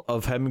yell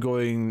of him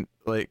going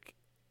like,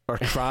 or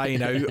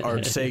crying out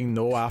or saying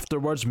no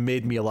afterwards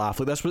made me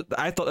laugh. Like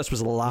I thought this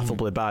was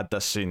laughably bad,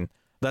 this scene.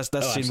 This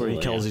scene where he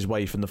kills his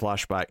wife in the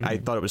flashback. I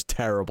thought it was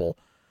terrible.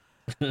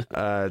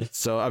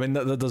 So I mean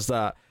that does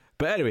that.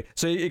 But anyway,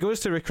 so he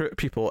goes to recruit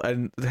people,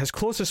 and his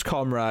closest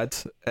comrade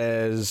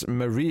is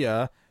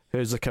Maria,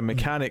 who's like a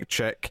mechanic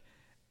chick.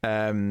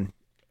 And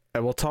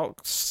we'll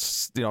talk,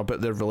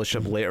 about their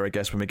relationship later, I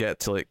guess, when we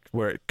get to like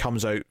where it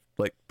comes out,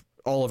 like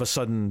all of a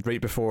sudden, right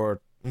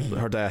before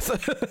her death.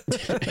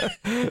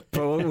 But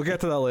we'll get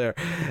to that later.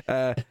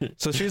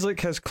 So she's like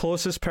his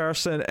closest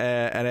person,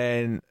 and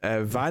then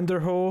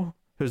Vanderho,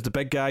 who's the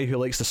big guy who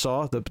likes the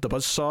saw, the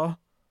buzzsaw.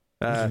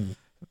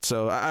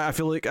 So I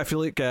feel like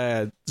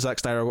Zack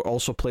Snyder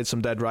also played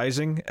some Dead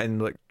Rising,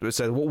 and like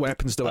said, what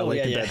weapons do I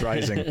like in Dead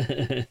Rising?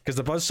 Because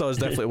the buzzsaw is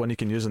definitely one you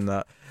can use in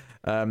that.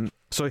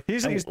 So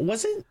he's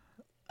wasn't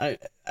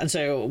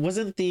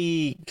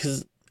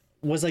because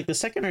was like the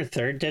second or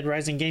third Dead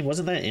Rising game,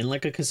 wasn't that in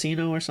like a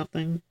casino or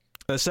something?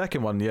 The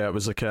second one, it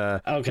was like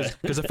because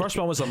the first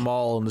one was a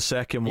mall, and the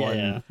second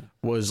one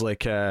was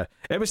like it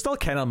was still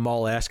kind of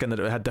mall-esque in that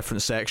it had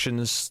different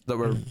sections that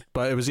were,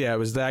 but it was the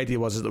idea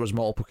was that there was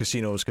multiple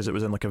casinos because it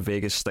was in like a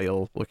Vegas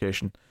style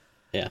location.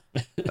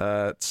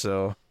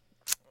 So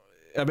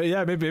I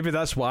mean, maybe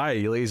that's why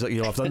he's like,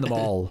 I've done them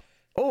all.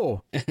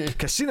 Oh,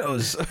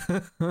 casinos.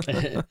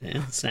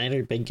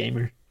 Snyder, big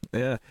gamer.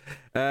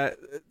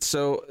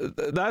 So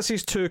that's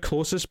his two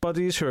closest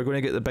buddies who are going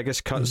to get the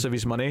biggest cuts of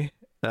his money.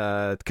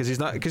 Because he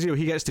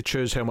gets to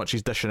choose how much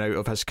he's dishing out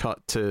of his cut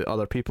to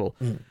other people.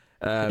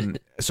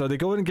 So they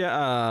go and get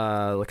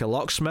a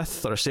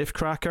locksmith or a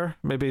safecracker,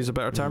 maybe is a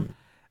better term.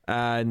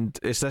 And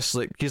it's this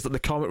like, he's like the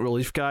comic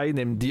relief guy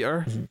named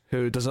Dieter,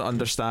 who doesn't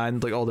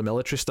understand like all the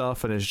military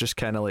stuff, and is just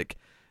kind of like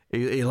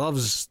he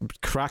loves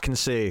cracking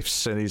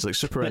safes, and he's like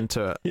super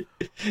into it.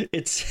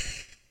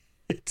 It's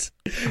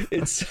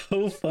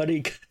so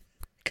funny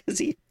because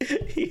he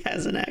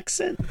has an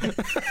accent.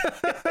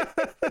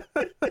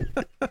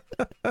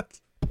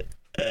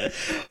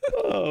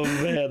 Oh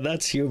man,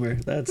 that's humor.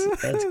 That's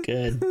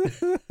good.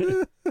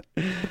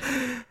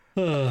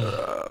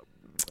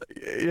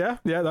 Yeah,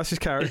 that's his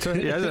character.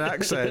 He has an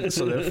accent,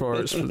 so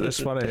therefore it's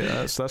funny.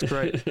 That's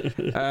great.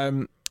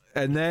 And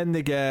then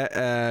they get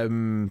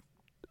they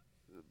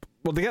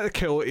get the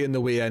coyote in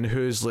the way in,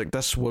 who's like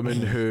this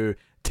woman who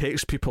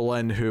takes people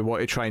in who want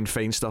to try and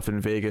find stuff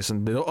in Vegas,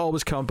 and they don't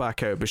always come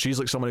back out, but she's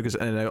like someone who goes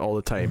in and out all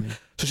the time.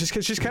 So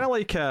she's kind of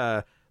like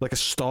a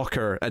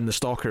stalker in the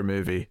Stalker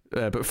movie,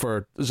 but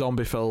for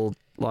zombie-filled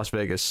Las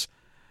Vegas.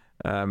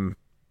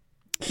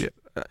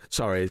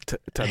 Sorry, Tim.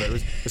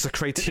 It's a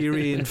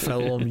Criterion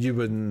film. You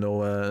wouldn't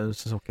know it.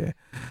 It's okay.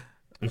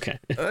 Okay.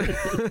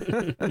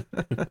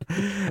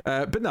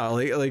 But no,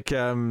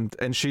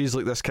 and she's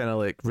like this kind of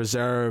like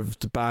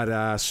reserved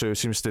badass who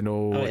seems to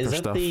know like, is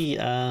her that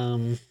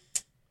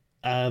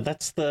stuff.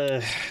 That's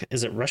the,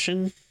 is it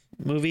Russian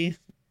movie?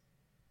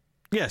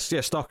 Yes,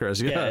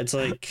 Stalkers. Yeah, it's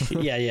like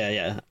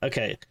yeah.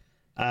 Okay.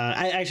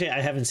 I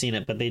haven't seen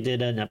it, but they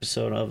did an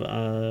episode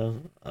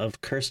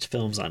of Cursed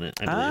Films on it,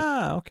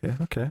 I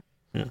believe. Okay.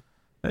 Yeah.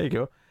 There you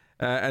go.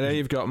 And then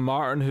you've got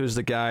Martin, who's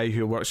the guy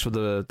who works for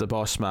the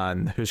boss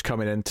man, who's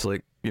coming into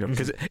like, you know,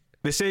 because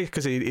they say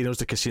because he knows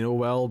the casino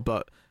well,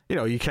 but you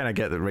know, you kind of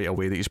get it right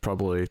away that he's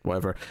probably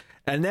whatever.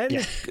 And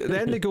then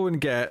then they go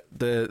and get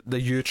the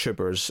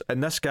YouTubers,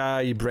 and this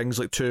guy brings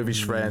like two of his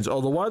friends.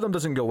 Although one of them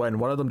doesn't go in,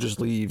 one of them just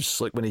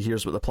leaves. Like when he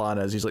hears what the plan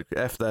is, he's like,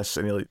 "F this,"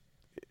 and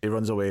he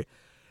runs away.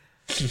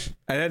 And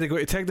then they go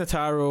to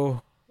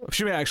Tignataro.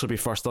 She may actually be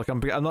first. Like I'm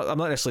not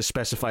necessarily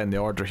specifying the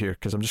order here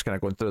because I'm just kind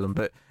of going through them.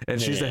 But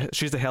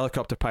she's the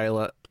helicopter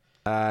pilot,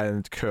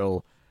 and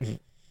cool.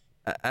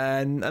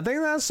 And I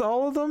think that's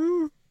all of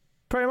them,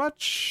 pretty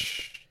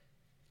much.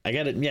 I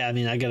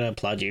gotta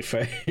applaud you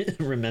for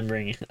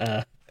remembering.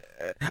 I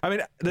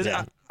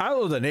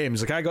know the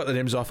names. Like I got the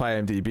names off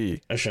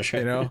IMDb. Oh, sure.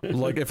 You know,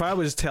 like if I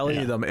was telling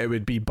you them, it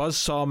would be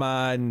Buzzsaw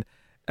Man,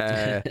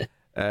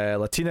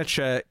 Latina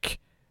chick,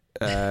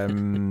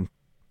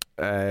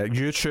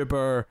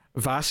 YouTuber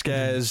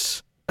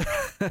Vasquez,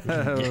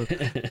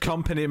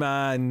 company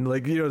man.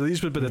 Like, you know,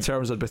 these would be the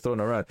terms that'd be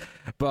thrown around.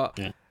 But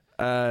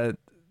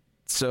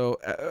so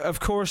of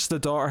course the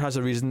daughter has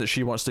a reason that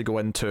she wants to go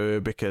into,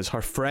 because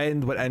her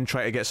friend went in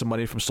trying to get some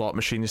money from slot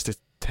machines to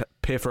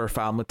pay for her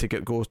family to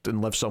go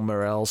and live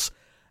somewhere else,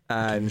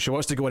 and she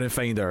wants to go in and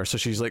find her. So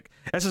she's like,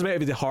 this is meant to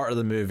be the heart of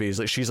the movie. Is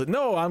like, she's like,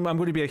 no, I'm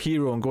going to be a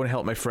hero and go and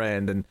help my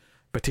friend. And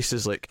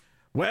Batista's like,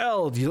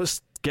 well,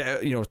 let's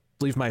get, you know,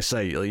 leave my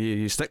sight, like,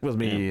 you stick with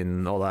me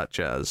and all that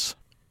jazz.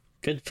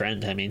 Good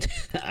friend. I mean,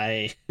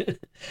 I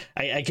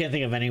can't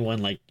think of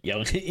anyone like, you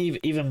know,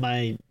 even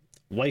my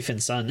wife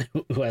and son,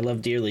 who I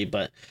love dearly.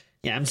 But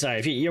yeah, I'm sorry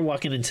if you're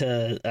walking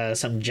into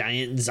some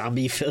giant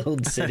zombie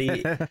filled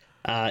city,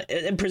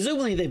 and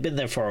presumably they've been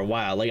there for a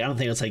while. Like, I don't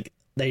think it's like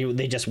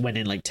they just went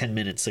in like 10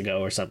 minutes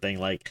ago or something.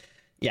 Like,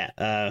 yeah,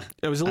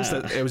 it was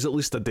at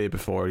least a day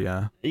before.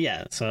 Yeah.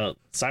 So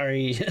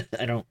sorry,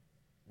 I don't.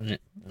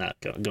 Not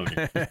going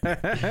in.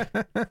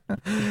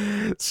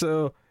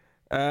 So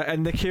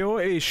and the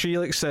Coyote, she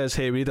like says,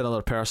 hey, we need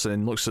another person,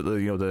 and looks at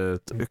the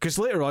because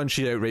later on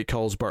she outright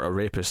calls Bert a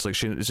rapist. Like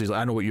she's like,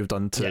 I know what you've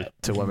done to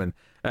women,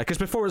 because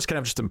before it's kind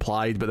of just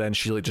implied, but then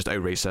she like just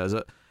outright says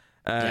it.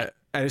 And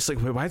it's like,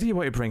 why do you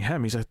want to bring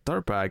him? He's a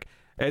dirtbag.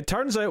 It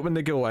turns out when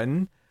they go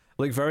in,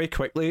 like very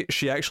quickly,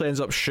 she actually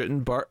ends up shooting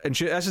Bert, and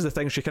this is the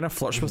thing, she kind of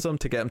flirts with him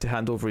to get him to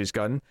hand over his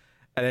gun,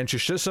 and then she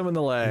shoots him in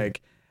the leg.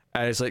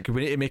 And it's like,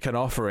 we need to make an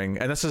offering.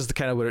 And this is the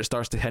kind of where it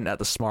starts to hint at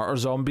the smarter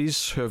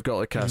zombies who have got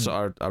like a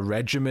sort of a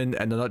regiment,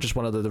 and they're not just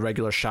one of the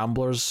regular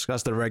shamblers.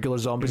 That's the regular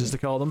zombies, as they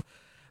call them.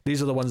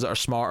 These are the ones that are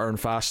smarter and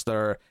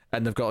faster,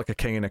 and they've got like a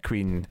king and a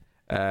queen.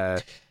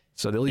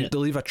 So they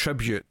leave a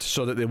tribute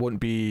so that they won't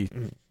be,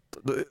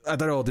 I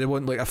don't know, they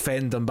won't like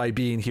offend them by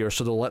being here,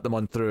 so they'll let them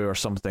on through or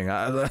something.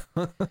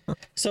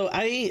 So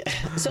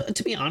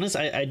to be honest,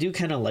 I do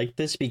kind of like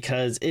this,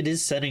 because it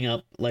is setting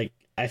up like,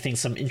 I think,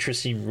 some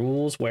interesting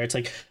rules where it's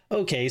like,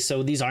 okay,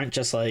 so these aren't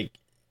just like,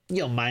 you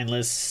know,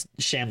 mindless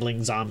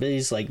shambling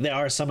zombies. Like, there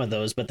are some of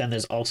those, but then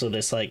there's also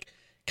this like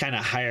kind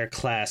of higher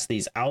class,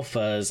 these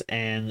alphas,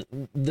 and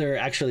they're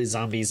actually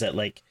zombies that,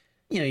 like,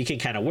 you know, you can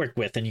kind of work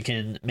with, and you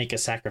can make a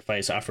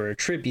sacrifice, offer a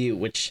tribute,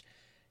 which,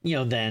 you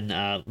know, then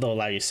they'll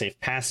allow you safe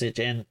passage.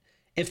 And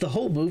if the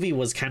whole movie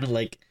was kind of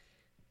like,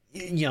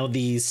 you know,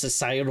 the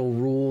societal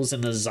rules in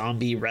the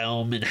zombie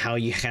realm and how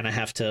you kind of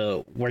have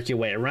to work your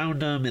way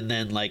around them, and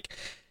then like,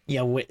 you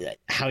know,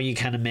 how you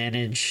kind of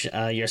manage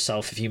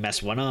yourself if you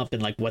mess one up,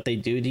 and like what they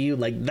do to you,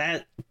 like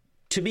that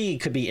to me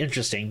could be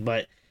interesting.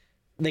 But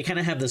they kind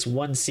of have this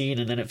one scene,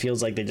 and then it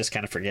feels like they just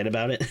kind of forget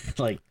about it.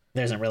 Like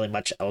there isn't really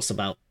much else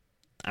about,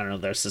 I don't know,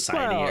 their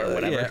society or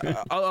whatever.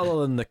 Yeah.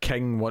 Other than the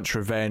king wants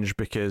revenge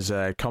because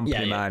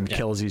company man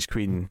kills his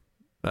queen.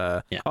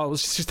 Oh,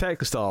 she's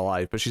technically still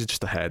alive, but she's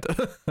just ahead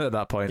at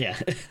that point.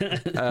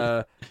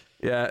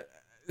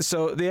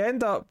 So they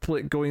end up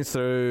like going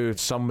through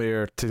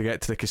somewhere to get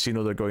to the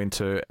casino they're going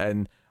to,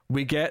 and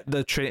we get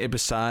the Trinity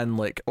Busan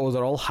like, oh,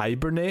 they're all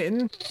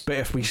hibernating, but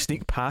if we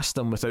sneak past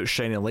them without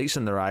shining lights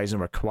in their eyes and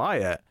we're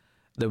quiet,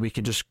 then we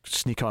can just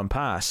sneak on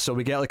past. So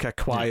we get like a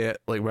quiet,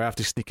 like we're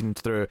after sneaking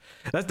through.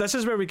 This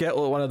is where we get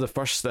like, one of the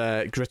first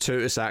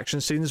gratuitous action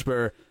scenes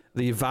where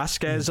the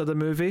Vasquez of the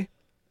movie.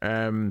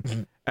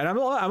 And I'm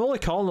only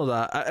calling her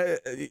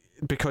that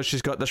because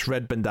she's got this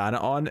red bandana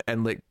on,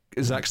 and like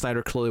Zack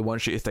Snyder clearly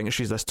wants you to think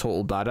she's this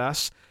total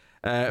badass.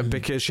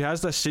 Because she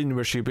has this scene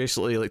where she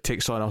basically like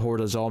takes on a horde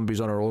of zombies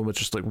on her own with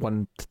just like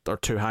 1 or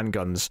 2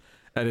 handguns,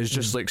 and is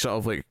just like sort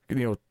of like,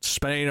 you know,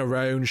 spinning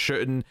around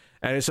shooting,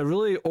 and it's a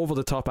really over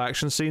the top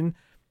action scene.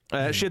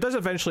 She does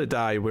eventually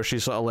die, where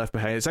she's sort of left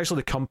behind. It's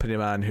actually the company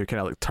man who kind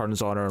of like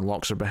turns on her and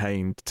locks her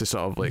behind to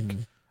sort of like,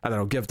 I don't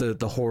know, give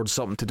the horde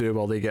something to do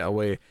while they get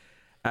away.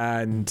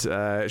 And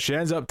she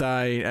ends up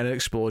dying in an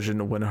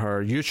explosion when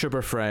her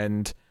YouTuber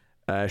friend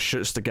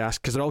shoots the gas,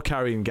 because they're all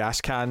carrying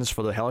gas cans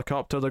for the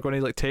helicopter they're going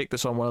to like take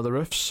that's on one of the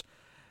roofs.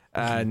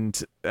 And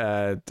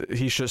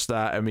he shoots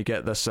that, and we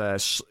get this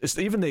it's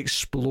even the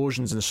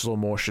explosions in slow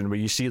motion where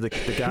you see the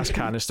gas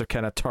canister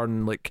kind of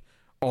turn like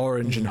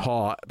orange and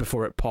hot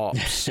before it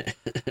pops.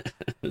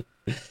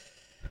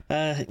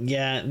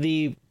 Yeah,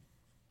 the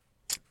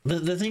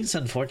thing that's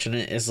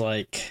unfortunate is,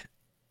 like,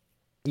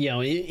 you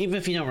know, even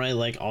if you don't really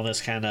like all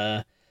this kind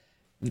of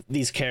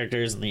these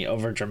characters and the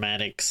over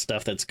dramatic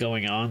stuff that's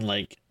going on,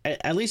 like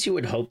at least you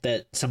would hope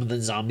that some of the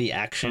zombie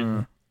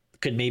action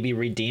could maybe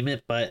redeem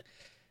it. But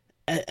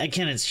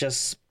again, it's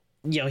just,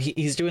 you know,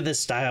 he's doing this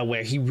style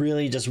where he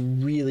really just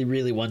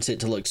really wants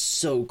it to look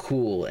so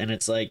cool, and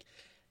it's like,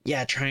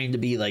 yeah, trying to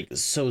be like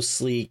so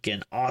sleek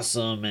and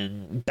awesome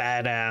and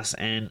badass,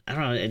 and I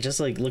don't know, it just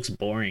like looks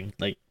boring.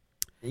 Like,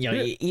 you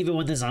know, even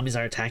when the zombies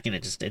are attacking,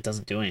 it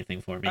doesn't do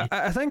anything for me.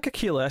 I think a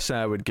key lesson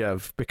I would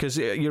give, because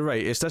you're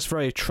right, it's this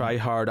very try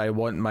hard, I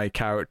want my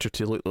character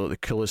to look like the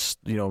coolest,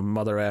 you know,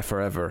 mother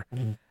effer ever.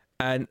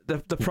 And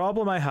the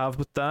problem I have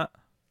with that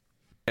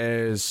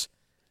is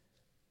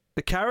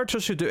the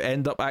characters who do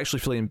end up actually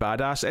feeling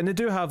badass, and they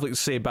do have, like,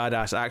 say,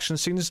 badass action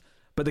scenes,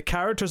 but the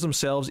characters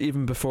themselves,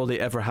 even before they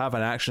ever have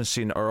an action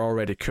scene, are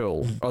already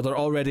cool, or they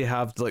already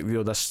have, like, you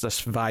know, this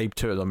vibe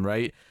to them,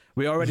 right?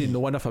 We already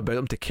know enough about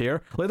them to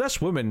care. Like this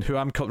woman, who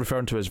I'm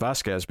referring to as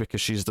Vasquez because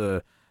she's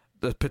the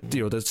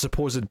you know, the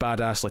supposed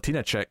badass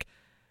Latina chick.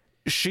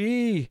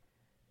 She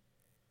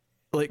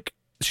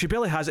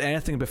barely has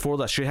anything before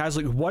this. She has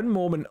like one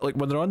moment, like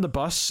when they're on the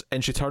bus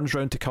and she turns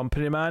around to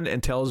company man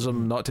and tells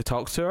him not to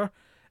talk to her,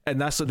 and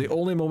that's like the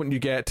only moment you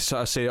get to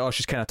sort of say, oh,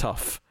 she's kind of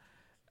tough,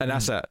 and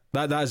that's it.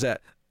 That is it.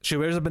 She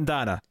wears a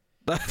bandana.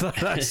 That's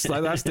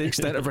the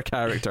extent of her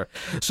character.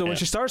 So when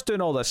she starts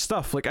doing all this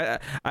stuff, like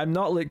I'm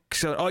not like,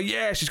 oh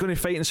yeah, she's going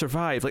to fight and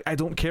survive. Like, I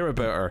don't care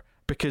about her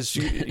because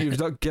you've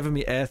not given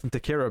me anything to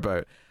care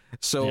about.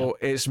 So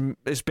it's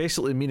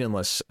basically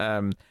meaningless.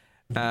 And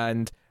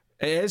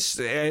it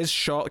is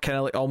shot kind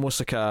of like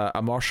almost like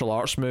a martial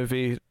arts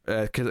movie,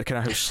 kind of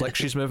how slick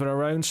she's moving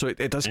around. So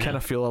it does kind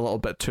of feel a little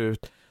bit too.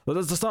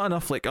 There's not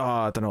enough, like,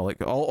 I don't know,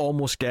 like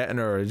almost getting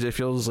her. It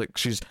feels like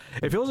she's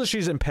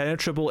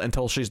impenetrable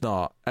until she's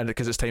not, and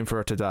because it's time for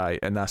her to die,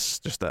 and that's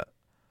just it.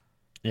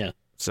 Yeah.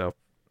 So,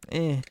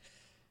 yeah,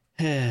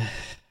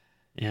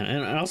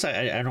 and also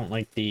I don't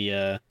like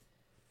the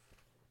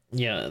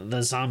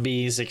the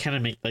zombies. They kind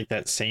of make like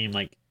that same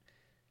like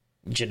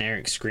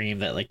generic scream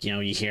that, like, you know,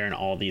 you hear in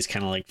all these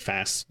kind of like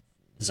fast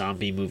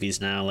zombie movies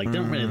now. Like, they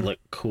don't really look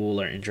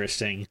cool or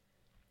interesting.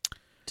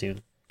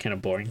 Dude, kind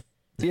of boring.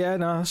 Yeah,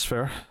 no, that's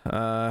fair.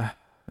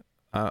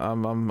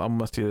 I'm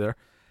with you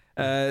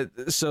there.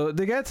 So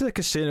they get to the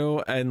casino,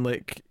 and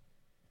like,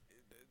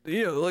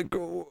 you know, like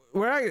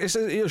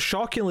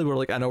shockingly we're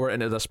like an hour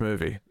into this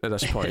movie at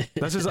this point.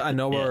 This is an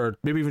hour,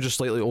 maybe even just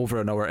slightly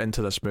over an hour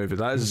into this movie.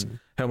 That is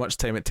how much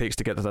time it takes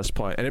to get to this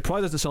point, and it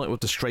probably doesn't sound like we've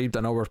described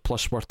an hour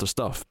plus worth of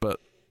stuff, but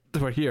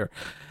we're here.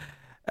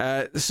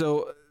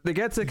 So they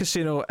get to the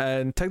casino,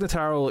 and Tig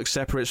Notaro like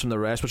separates from the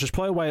rest, which is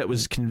probably why it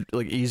was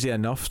like easy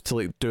enough to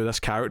like do this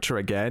character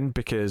again,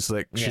 because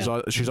like she's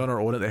on her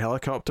own at the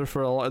helicopter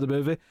for a lot of the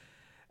movie.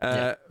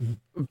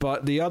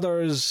 But the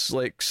others,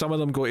 like some of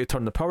them go to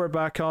turn the power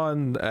back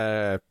on.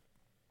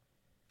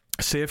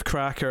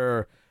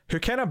 Safecracker, who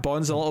kind of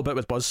bonds a little bit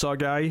with Buzzsaw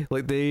Guy,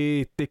 like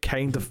they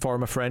kind of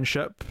form a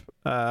friendship,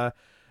 but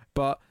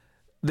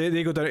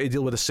they go down to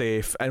deal with the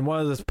safe, and one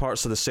of the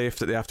parts of the safe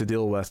that they have to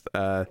deal with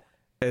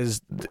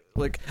is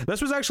like,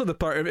 this was actually the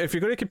part, if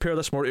you're going to compare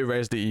this more to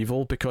Resident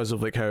Evil because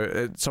of like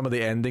how some of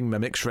the ending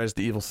mimics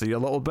Resident Evil 3 a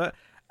little bit,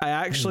 I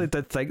actually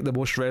did think the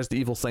most Resident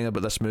Evil thing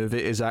about this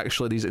movie is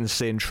actually these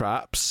insane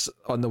traps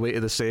on the way to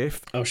the safe.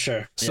 Oh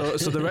sure. So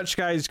the rich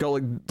guy's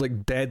got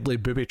like deadly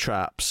booby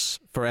traps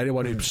for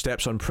anyone who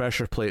steps on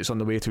pressure plates on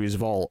the way to his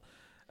vault.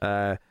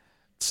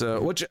 So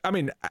which, I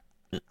mean,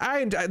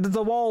 I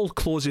the wall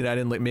closing in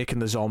and like making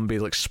the zombie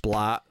like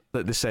splat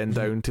that they send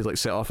down to like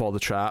set off all the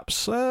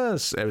traps. It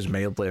was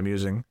mildly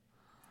amusing.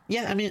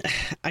 Yeah, I mean,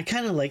 I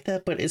kind of like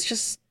that, but it's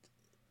just,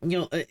 you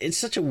know, it's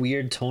such a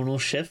weird tonal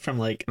shift from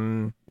like,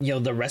 you know,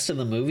 the rest of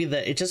the movie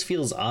that it just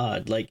feels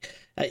odd. Like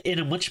in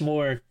a much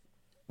more,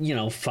 you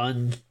know,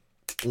 fun,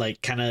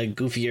 like kind of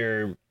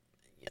goofier,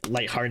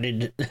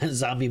 lighthearted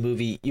zombie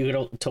movie, you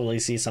could totally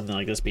see something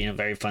like this being a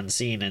very fun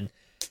scene,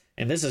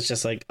 and this is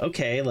just like,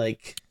 okay,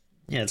 like,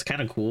 yeah, it's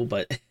kind of cool,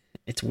 but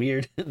it's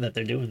weird that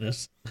they're doing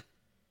this.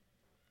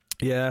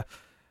 Yeah,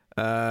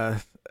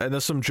 and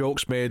there's some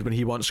jokes made when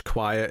he wants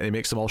quiet and he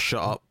makes them all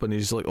shut up when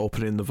he's like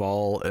opening the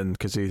vault, and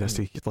because he has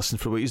to listen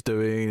for what he's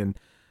doing and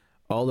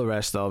all the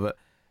rest of it.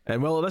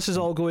 And while this is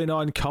all going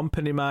on,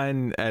 Company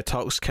Man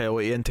talks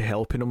Coyote into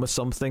helping him with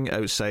something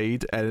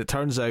outside, and it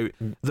turns out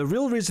the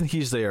real reason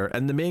he's there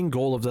and the main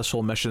goal of this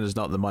whole mission is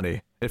not the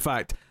money. In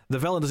fact, the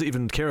villain doesn't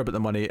even care about the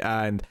money,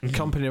 and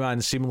Company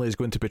Man seemingly is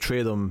going to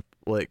betray them,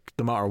 like,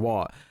 no matter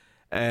what.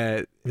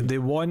 They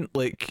want,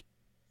 like,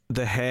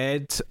 the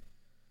head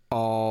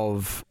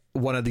of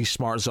one of these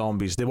smart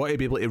zombies. They want to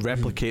be able to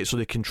replicate so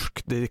they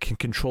can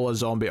control a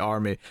zombie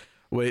army,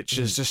 which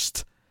is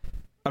just...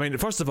 I mean,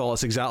 first of all,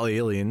 it's exactly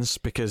aliens,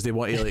 because they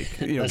want to, like,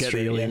 get true,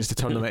 the aliens to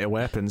turn them into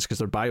weapons, because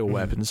they're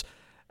bioweapons.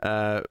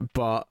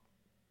 But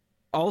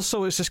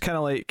also, it's just kind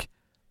of like,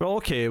 well,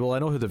 okay, well, I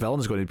know who the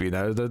villain's going to be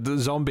now. The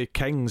zombie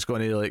king's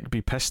going to, like,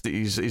 be pissed that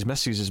his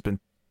missus has been,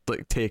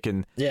 like,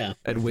 taken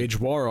and wage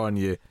war on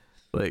you.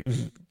 Like,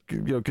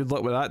 good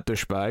luck with that,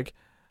 douchebag.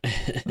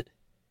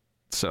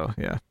 So,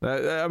 yeah.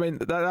 I mean,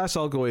 that's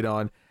all going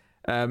on.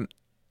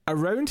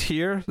 Around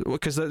here,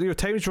 because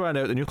time's run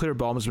out, the nuclear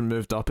bomb's been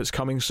moved up, it's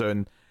coming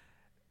soon.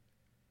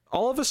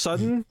 All of a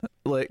sudden,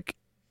 like,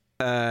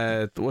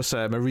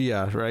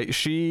 Maria, right?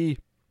 She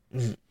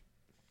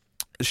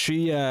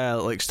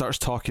like starts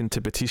talking to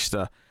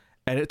Batista,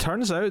 and it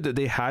turns out that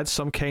they had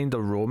some kind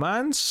of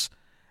romance.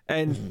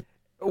 And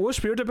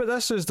what's weird about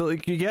this is that,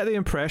 like, you get the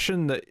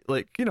impression that,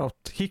 like,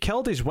 he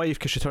killed his wife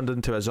because she turned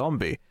into a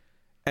zombie,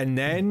 and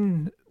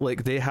then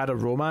like they had a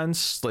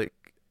romance, like,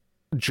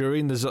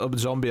 during the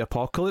zombie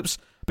apocalypse,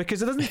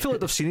 because it doesn't feel like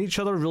they've seen each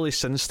other really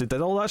since they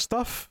did all that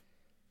stuff.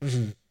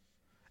 And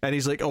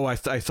he's like, oh, I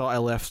thought I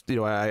left,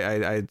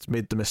 I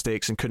made the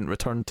mistakes and couldn't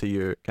return to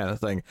you, kind of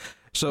thing.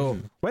 So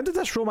when did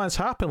this romance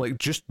happen? Like,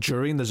 just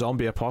during the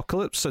zombie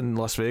apocalypse in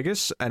Las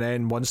Vegas, and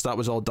then once that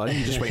was all done,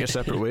 you just went your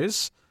separate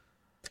ways?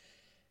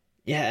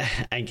 Yeah,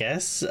 I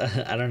guess.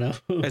 I don't know.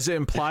 Is it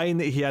implying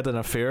that he had an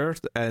affair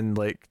and,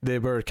 like, they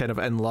were kind of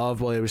in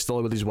love while he was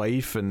still with his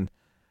wife, and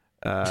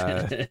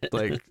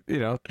like,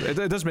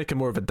 it does make him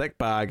more of a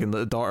dickbag, and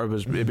the daughter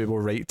was maybe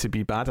more right to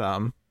be bad at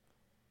him.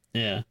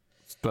 Yeah,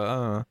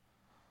 but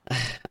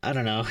I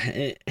don't know.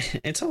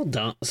 It's all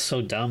dumb,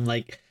 so dumb.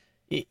 Like,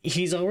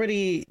 he's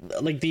already,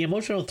 like, the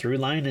emotional through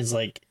line is,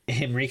 like,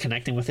 him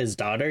reconnecting with his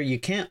daughter. You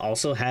can't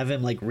also have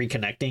him, like,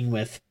 reconnecting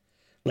with,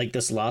 like,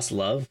 this lost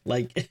love.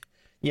 Like,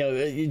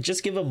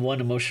 just give him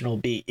one emotional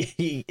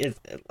beat.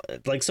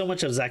 Like, so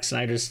much of Zack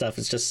Snyder's stuff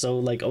is just so,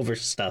 like,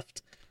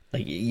 overstuffed.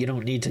 Like, you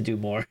don't need to do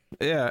more.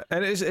 Yeah,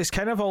 and it's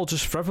kind of all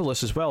just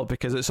frivolous as well,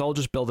 because it's all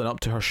just building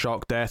up to her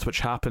shock death, which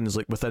happens,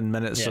 like, within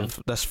minutes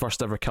of this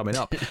first ever coming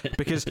up.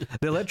 Because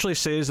they literally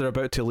say as they're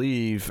about to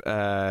leave,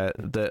 that,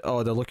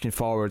 they're looking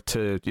forward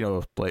to,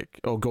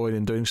 going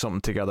and doing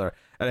something together.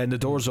 And then the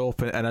doors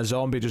open, and a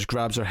zombie just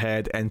grabs her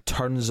head and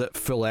turns it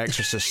full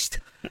Exorcist.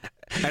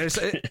 And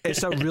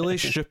it's a really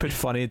stupid,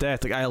 funny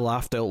death. Like, I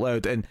laughed out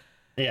loud, and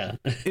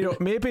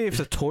maybe if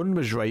the tone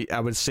was right, I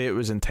would say it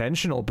was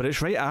intentional, but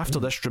it's right after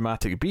this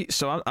dramatic beat,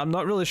 so I'm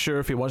not really sure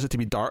if he wants it to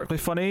be darkly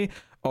funny,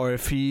 or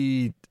if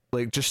he,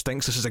 like, just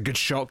thinks this is a good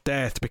shock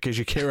death because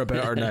you care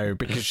about her now,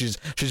 because she's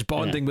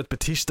bonding with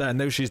Batista and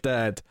now she's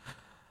dead.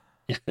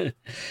 And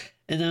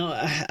now,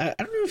 I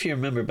don't know if you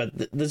remember, but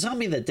the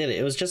zombie that did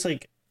it was just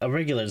like a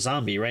regular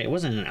zombie, right? It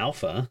wasn't an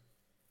alpha.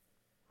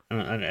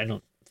 I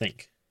don't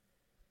think.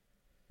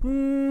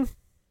 I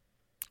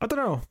don't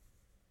know.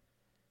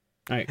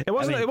 Right. It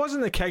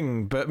wasn't the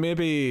king, but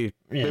maybe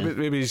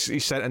he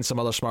sent in some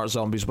other smart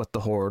zombies with the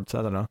horde.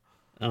 I don't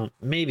know.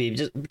 Maybe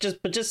just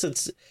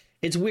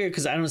it's weird,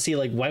 because I don't see,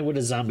 like, why would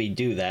a zombie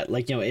do that?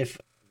 Like, if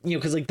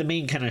because, like, the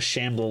main kind of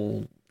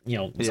shamble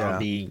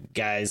zombie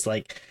guys,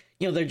 like,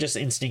 their just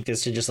instinct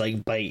is to just,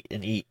 like, bite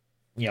and eat,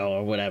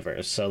 or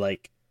whatever. So,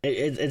 like,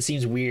 it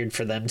seems weird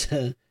for them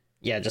to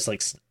just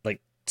like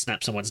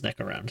snap someone's neck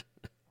around.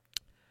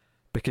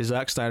 Because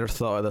Zack Snyder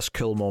thought of this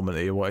cool moment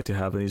that he wanted to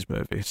have in his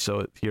movie,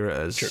 so here it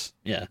is. Sure.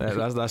 Yeah,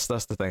 that's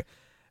the thing.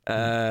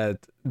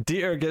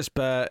 Dieter gets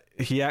bit.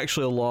 He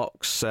actually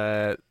locks,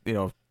 Sawblade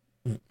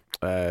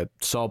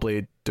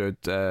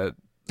dude,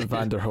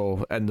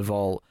 Vanderhoof in the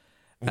vault,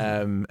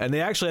 and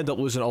they actually end up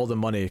losing all the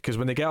money, because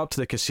when they get up to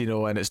the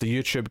casino, and it's the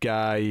YouTube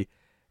guy,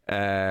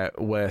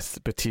 with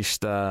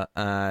Batista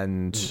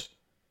and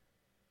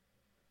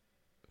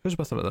who's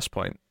with him at this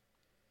point?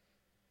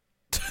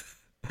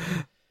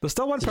 There's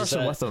still one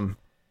person with him,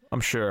 I'm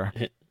sure.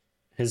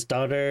 His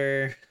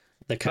daughter,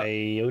 the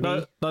coyote.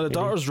 No, the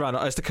daughter's ran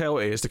off. It's the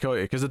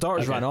coyote, because the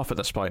daughter's ran off at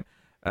this point.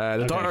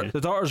 The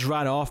daughter's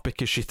ran off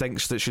because she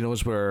thinks that she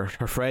knows where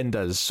her friend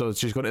is, so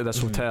she's going to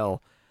this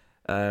hotel.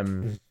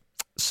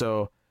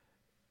 So,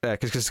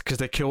 because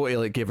the coyote,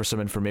 like, gave her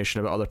some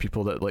information about other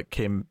people that, like,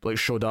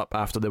 showed up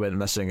after they went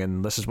missing,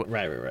 and this is what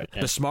right.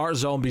 The smart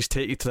zombies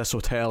take you to this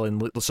hotel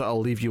and sort of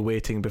leave you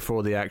waiting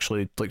before they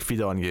actually, like,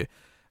 feed on you.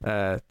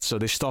 So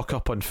they stock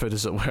up on food,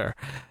 as it were,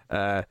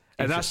 and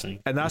that's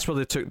where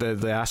they took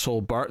the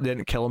asshole Bert. They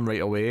didn't kill him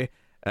right away,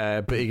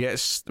 but we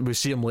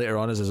see him later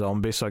on as a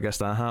zombie, so I guess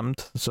that happened.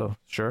 So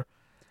sure,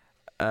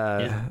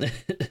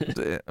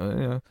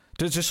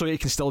 just so he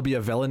can still be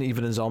a villain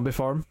even in zombie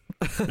form,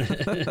 if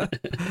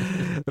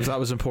that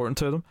was important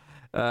to them.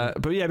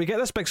 But yeah, we get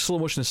this big slow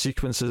motion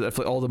sequence if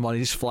like all the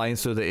money's flying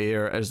through the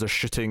air as they're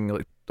shooting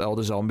like all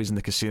the zombies in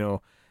the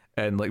casino,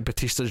 and like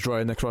Batista's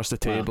drawing across the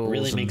tables.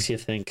 Really makes you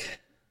think.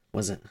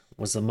 Was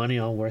the money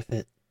all worth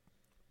it?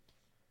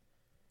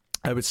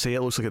 I would say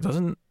it looks like it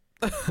doesn't.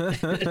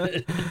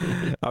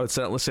 I would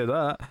certainly say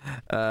that.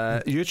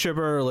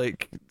 YouTuber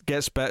like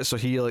gets bit, so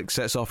he like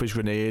sets off his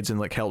grenades and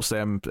like helps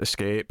them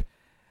escape.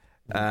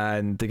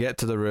 And they get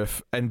to the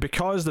roof, and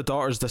because the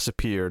daughter's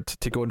disappeared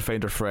to go and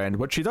find her friend,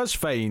 which she does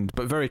find,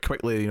 but very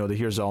quickly, they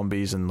hear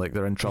zombies and like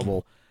they're in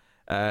trouble.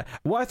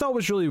 What I thought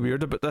was really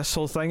weird about this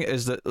whole thing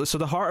is that so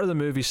the heart of the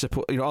movie,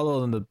 other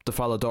than the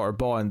father-daughter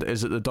bond,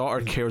 is that the daughter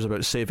cares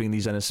about saving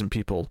these innocent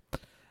people,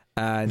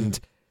 and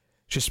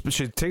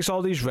she takes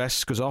all these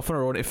risks, goes off on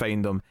her own to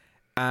find them,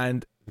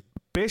 and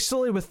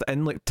basically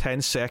within like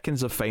 10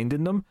 seconds of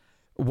finding them,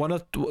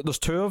 there's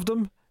two of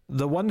them.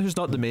 The one who's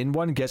not the main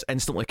one gets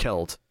instantly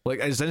killed, like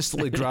is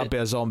instantly grabbed by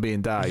a zombie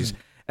and dies,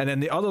 and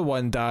then the other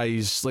one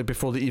dies like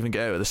before they even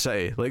get out of the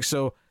city. Like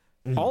so,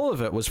 all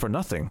of it was for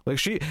nothing. Like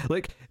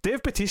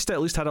Dave Bautista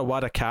at least had a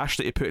wad of cash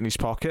that he put in his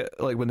pocket,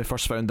 like when they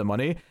first found the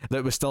money,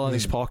 that was still in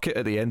his pocket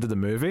at the end of the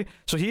movie.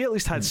 So he at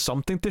least had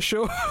something to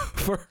show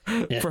for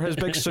his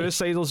big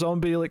suicidal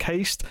zombie like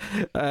heist.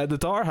 The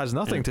daughter has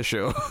nothing to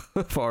show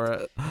for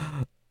it.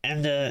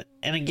 And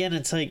again,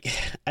 it's like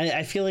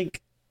I feel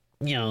like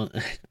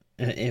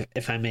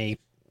if I may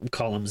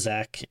call him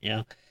Zach,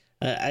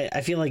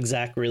 I feel like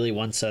Zach really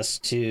wants us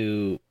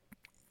to,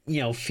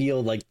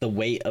 feel like the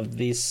weight of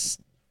this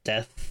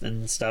death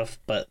and stuff,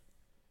 but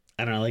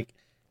I don't know, like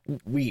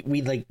we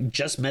like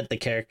just met the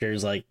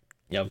characters like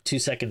 2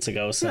 seconds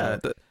ago, so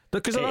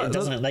because it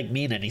doesn't like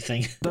mean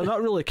anything. They're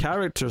not really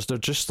characters; they're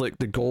just like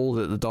the goal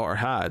that the daughter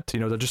had.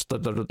 They're just they're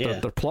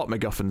plot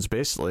MacGuffins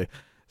basically.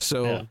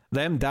 So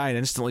them dying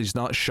instantly is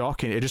not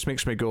shocking. It just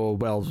makes me go,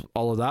 well,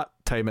 all of that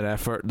time and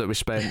effort that we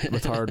spent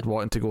with her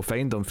wanting to go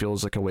find them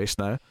feels like a waste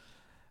now.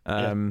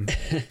 I mean,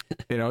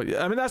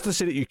 that's to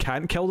say that you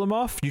can't kill them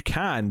off. You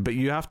can, but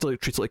you have to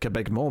like treat it like a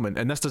big moment.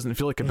 And this doesn't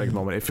feel like a big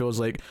moment. It feels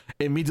like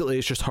immediately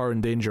it's just her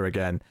in danger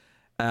again,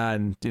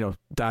 and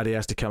Daddy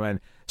has to come in.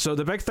 So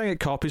the big thing it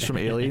copies from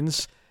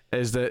Aliens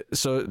is that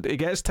it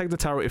gets Tig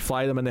Notaro to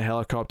fly them in the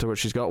helicopter, which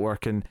she's got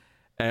working,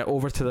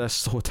 over to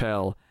this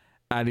hotel.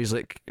 And he's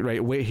like,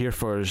 right, wait here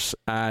for us.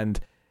 And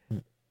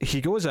he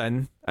goes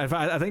in. In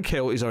fact, I think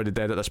Coyote's already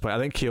dead at this point. I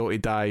think Coyote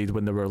died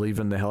when they were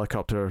leaving the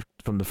helicopter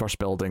from the first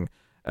building,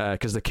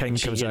 because the king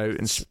comes out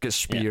and gets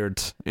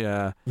speared,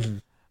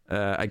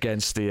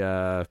 against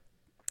the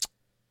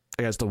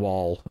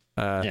wall.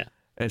 And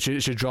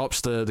she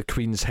drops the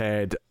queen's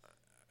head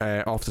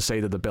off the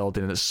side of the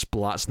building, and it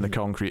splats in the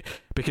concrete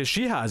because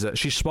she has it.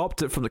 She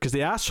swapped it from because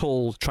the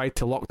asshole tried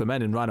to lock them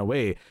in and ran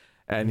away.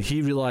 And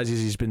he realizes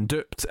he's been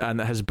duped, and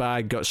that his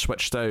bag got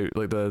switched out.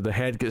 Like the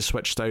head gets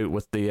switched out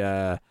with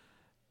the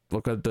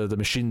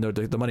machine,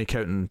 the money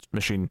counting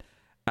machine,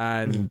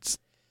 and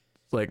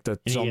like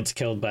he gets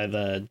killed by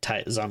the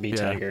zombie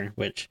tiger,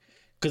 which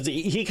because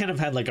he kind of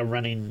had like a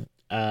running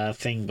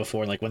thing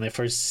before, like when they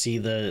first see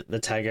the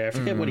tiger. I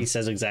forget what he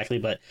says exactly,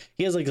 but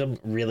he has like some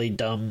really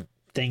dumb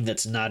thing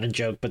that's not a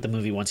joke, but the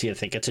movie wants you to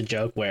think it's a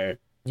joke. Where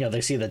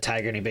they see the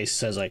tiger and he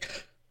basically says like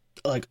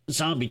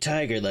zombie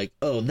tiger, like,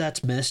 oh,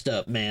 that's messed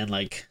up, man.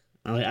 Like,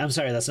 I'm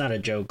sorry, that's not a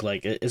joke.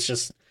 Like, it's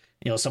just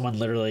someone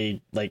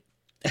literally like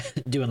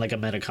doing like a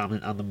meta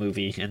comment on the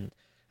movie, and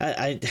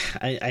I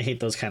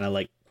hate those kind of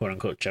like quote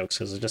unquote jokes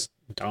because they're just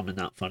dumb and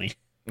not funny.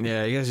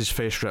 Yeah, he has his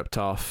face ripped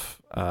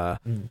off.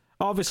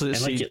 Obviously,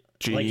 it's CG.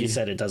 Like you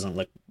said, it doesn't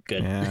look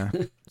good. Yeah,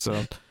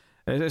 so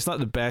it's not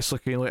the best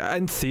looking. Like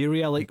in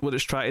theory, I like what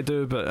it's trying to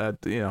do, but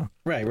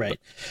right.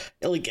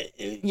 Like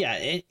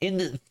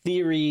in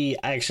theory,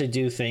 I actually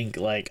do think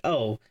like,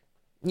 oh,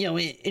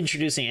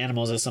 introducing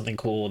animals is something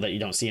cool that you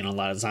don't see in a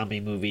lot of zombie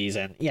movies,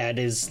 and it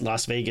is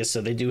Las Vegas,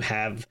 so they do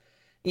have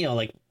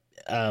like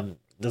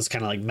those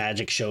kind of like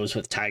magic shows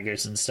with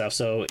tigers and stuff.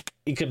 So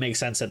it could make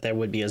sense that there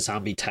would be a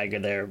zombie tiger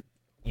there,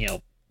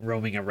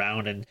 roaming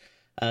around, and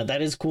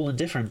that is cool and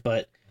different,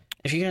 but.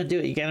 If you're gonna do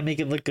it, you gotta make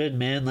it look good,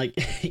 man. Like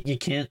you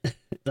can't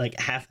like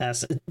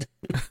half-ass it.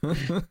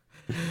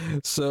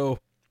 So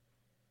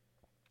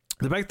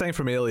the big thing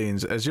from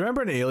Aliens is, you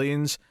remember in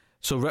Aliens,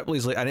 so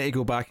Ripley's like, I need to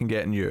go back and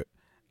get Newt,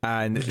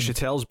 and she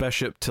tells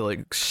Bishop to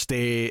like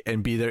stay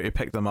and be there to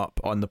pick them up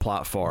on the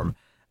platform,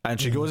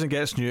 and she goes and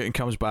gets Newt and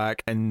comes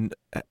back, and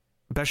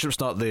Bishop's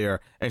not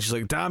there, and she's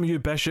like, damn you,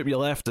 Bishop, you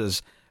left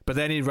us. But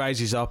then he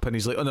rises up and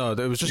he's like, oh no,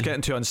 it was just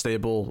getting too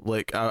unstable,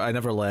 like I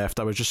never left,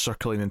 I was just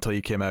circling until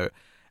you came out.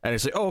 And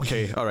it's like, oh,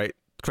 okay, all right,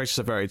 crisis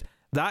averted.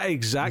 That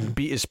exact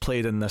beat is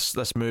played in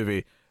this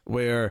movie,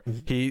 where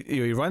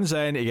he runs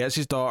in, he gets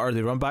his daughter,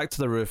 they run back to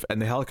the roof,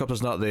 and the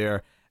helicopter's not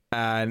there,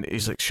 and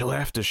he's like, she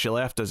left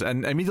us,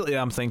 and immediately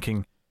I'm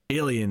thinking,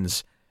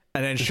 aliens.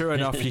 And then sure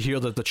enough, you hear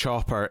the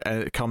chopper,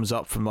 and it comes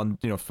up from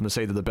from the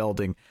side of the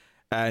building.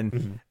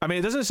 And I mean,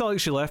 it doesn't sound like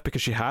she left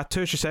because she had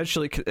to. She said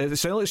it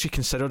sounded like she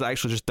considered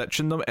actually just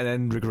ditching them and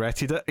then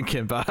regretted it and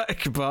came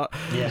back. But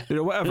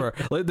whatever.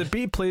 Like the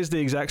beat plays the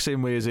exact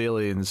same way as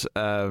Aliens.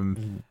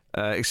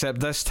 Except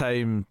this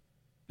time,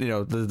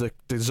 the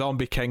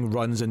zombie king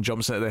runs and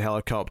jumps into the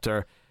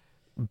helicopter,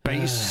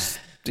 bites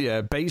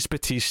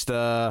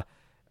Batista.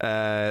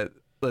 The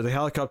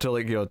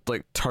helicopter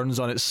turns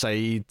on its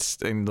side,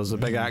 and there's a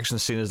big action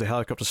scene as the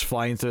helicopter's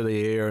flying through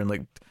the air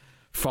and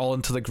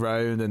falling to the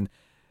ground, and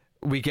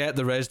we get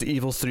the Resident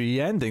Evil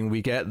 3 ending.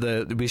 We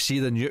see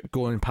the nuke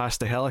going past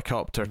the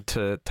helicopter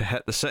to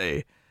hit the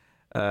city,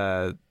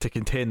 to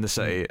contain the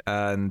city,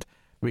 and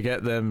we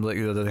get them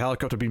the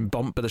helicopter being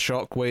bumped by the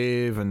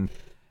shockwave, and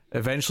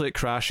eventually it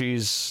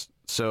crashes.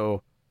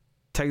 So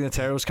Tig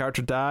Notaro's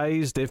character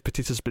dies. Dave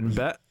Bautista's been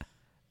bit.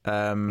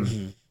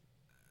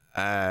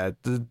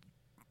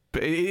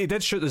 But he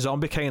did shoot the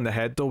zombie king in the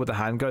head though with a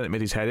handgun. It made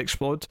his head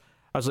explode.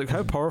 I was like,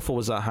 how powerful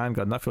was that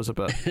handgun? That feels a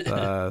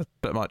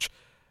bit much.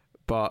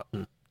 But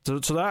so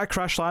that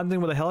crash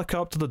landing with a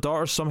helicopter, the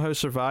daughter somehow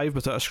survived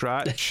without a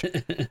scratch.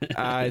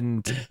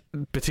 And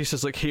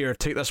Bautista's like, here,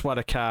 take this wad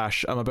of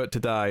cash. I'm about to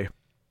die.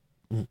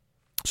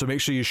 So make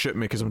sure you shoot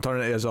me because I'm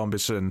turning into a zombie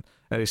soon.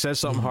 And he says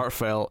something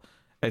heartfelt,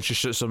 and she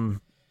shoots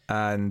him.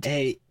 And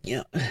hey,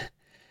 I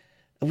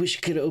wish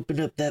you could have opened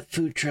up that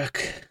food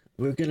truck.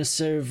 We're gonna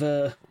serve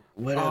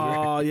whatever.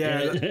 Oh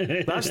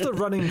yeah, that's the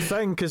running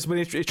thing. Because when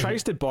he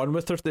tries to bond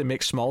with her, they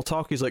make small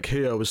talk. He's like,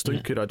 "Hey, I was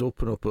thinking I'd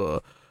open up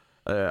a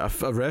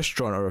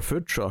restaurant or a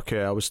food truck.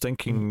 I was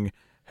thinking,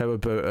 how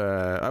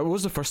about what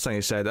was the first thing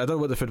he said? I don't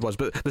know what the food was,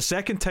 but the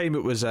second time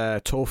it was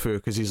tofu,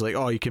 because he's like,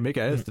 oh, you can make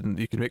anything.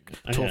 You can make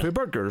tofu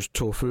burgers,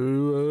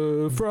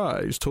 tofu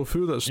fries,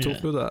 tofu this,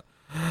 tofu that.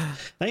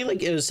 I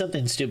think it was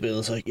something stupid. It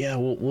was like, yeah,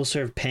 we'll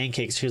serve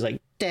pancakes. He was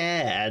like,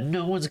 Dad,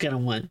 no one's gonna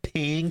want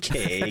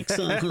pancakes.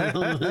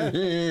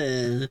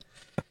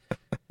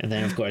 And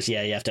then, of course, you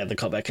have to have the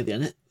callback at the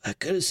end. I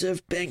could have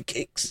served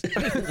pancakes.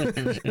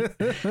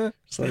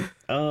 It's like,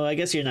 oh, I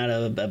guess you're not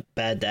a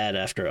bad dad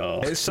after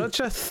all. It's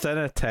such a thin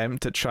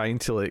attempt at trying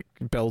to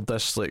build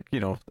this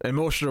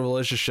emotional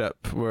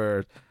relationship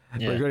where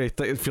we're going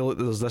to feel like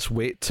there's this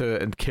weight to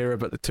it and care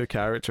about the two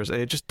characters.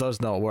 And it just does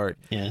not work.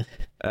 Yeah.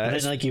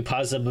 And then you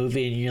pause the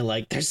movie and you're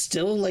like, there's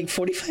still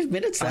 45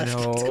 minutes left.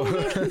 I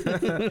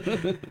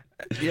know.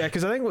 Yeah,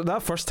 because I think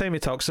that first time he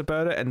talks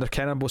about it and they're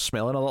kind of both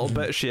smelling a little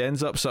bit, she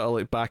ends up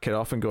sort of backing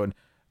off and going,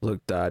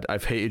 look, Dad,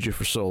 I've hated you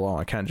for so long.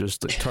 I can't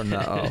just turn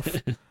that off.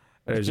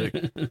 And he's like,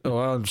 oh,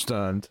 I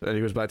understand. And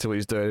he goes back to what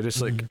he's doing. It's just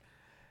do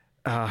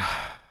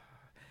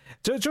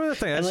you know the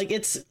thing is? And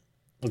it's...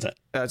 What's that?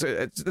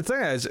 The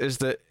thing is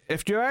that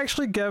if you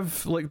actually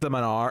give them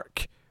an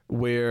arc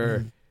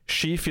where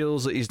she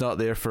feels that he's not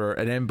there for her,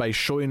 and then by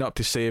showing up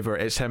to save her,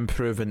 it's him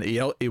proving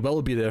that he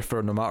will be there for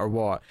her no matter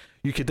what,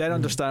 you could then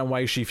understand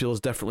why she feels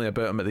differently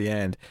about him at the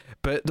end.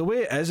 But the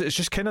way it is, it's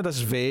just kind of this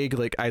vague,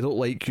 I don't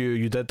like you,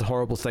 you did the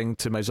horrible thing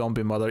to my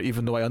zombie mother,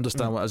 even though I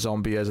understand what a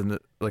zombie is, and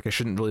I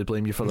shouldn't really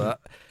blame you for that.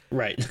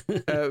 Right.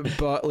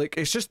 But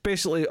it's just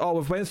basically, oh,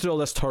 we've went through all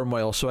this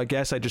turmoil, so I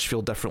guess I just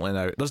feel differently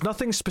now. There's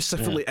nothing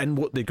specifically in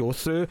what they go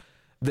through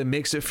that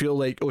makes it feel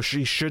like, oh,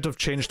 she should have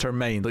changed her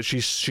mind.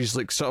 She's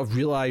sort of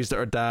realized that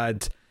her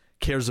dad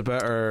cares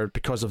about her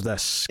because of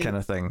this kind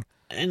of thing.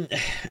 And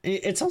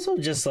it's also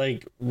just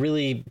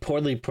really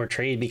poorly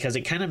portrayed, because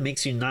it kind of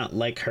makes you not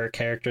like her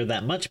character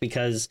that much,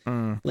 because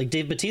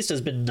Dave Bautista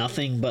has been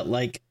nothing but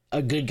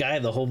a good guy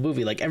the whole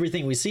movie.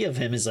 Everything we see of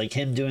him is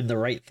him doing the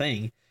right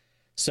thing.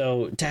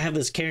 So to have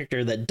this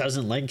character that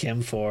doesn't like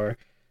him for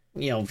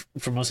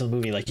most of the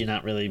movie, you're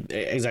not really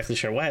exactly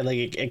sure why.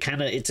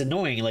 It's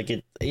annoying.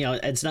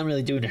 It's not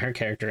really doing her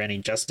character any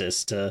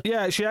justice to.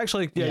 Yeah, she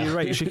actually. Yeah, you're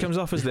right. She comes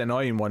off as the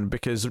annoying one,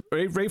 because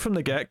right from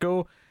the get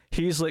go,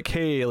 he's like,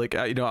 hey, I'm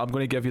going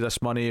to give you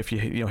this money if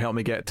you help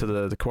me get to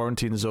the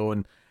quarantine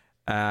zone,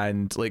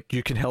 and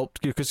you can help,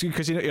 because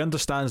he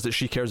understands that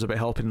she cares about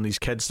helping these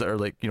kids that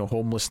are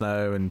homeless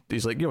now, and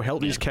he's like,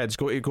 help these kids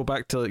go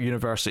back to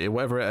university,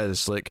 whatever it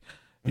is,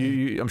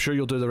 you I'm sure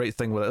you'll do the right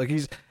thing with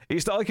it.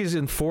 He's not he's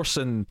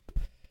enforcing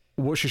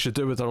what she should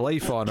do with her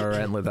life on her or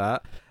anything like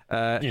that.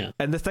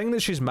 And the thing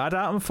that she's mad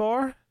at him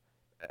for,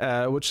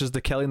 which is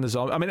the killing the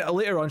zombie. I mean,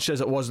 later on she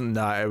says it wasn't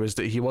that, it was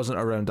that he wasn't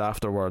around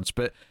afterwards.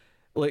 But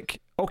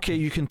okay,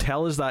 you can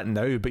tell us that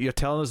now, but you're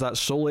telling us that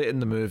so late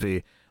in the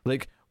movie.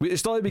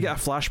 It's not like we get a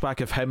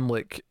flashback of him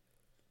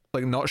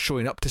not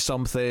showing up to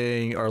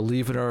something, or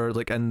leaving her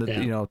in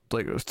the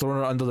throwing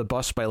her under the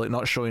bus by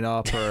not showing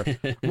up, or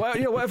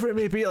whatever it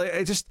may be.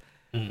 It just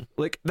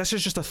this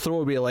is just a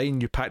throwaway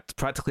line you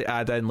practically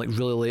add in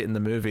really late in the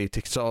movie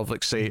to sort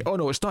of say, oh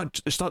no, it's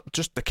not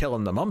just the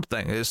killing the mum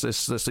thing, it's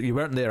this you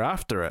weren't there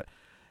after it.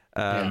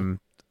 And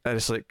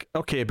it's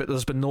okay, but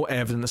there's been no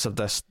evidence of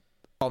this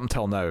up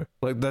until now.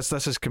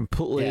 This is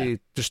completely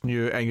just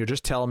new, and you're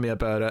just telling me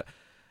about it.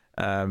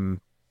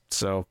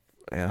 So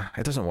yeah,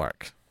 it doesn't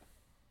work.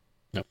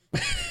 Nope.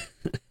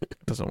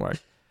 It doesn't work.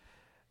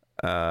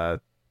 And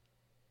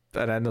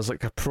then there's a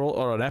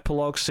an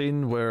epilogue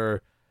scene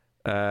where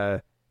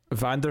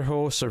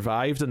Vanderhoof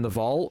survived in the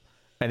vault,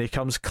 and he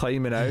comes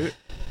climbing out.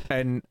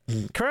 And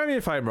correct me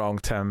if I'm wrong,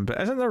 Tim,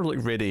 but isn't there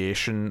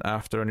radiation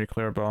after a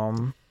nuclear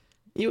bomb?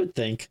 You would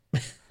think.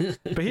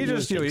 But he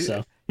just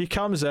he he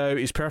comes out,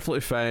 he's perfectly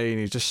fine,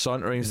 he's just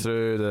sauntering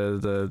through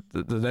the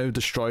now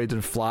destroyed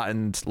and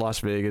flattened Las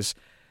Vegas.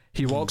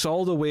 He walks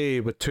all the way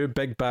with 2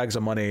 big bags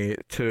of money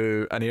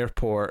to an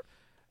airport,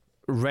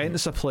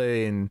 rents a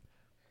plane,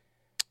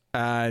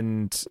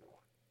 and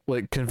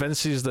like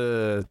convinces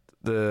the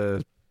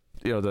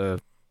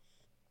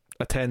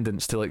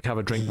attendants to like have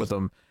a drink with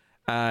him.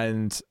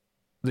 And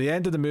the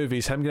end of the movie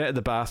is him getting out of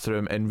the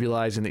bathroom and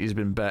realizing that he's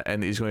been bit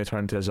and he's going to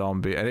turn into a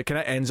zombie, and it kind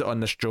of ends it on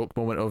this joke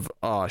moment of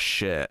oh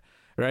shit,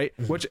 right?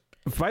 Which,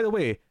 by the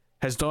way,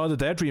 his Dawn of the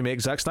Dead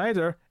remake, Zack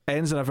Snyder,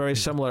 ends in a very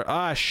similar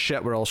ah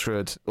shit, we're all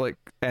screwed like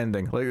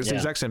ending. Like it's the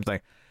exact same thing.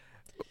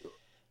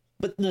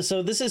 But no,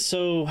 so this is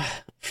so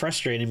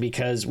frustrating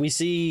because we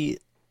see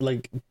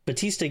like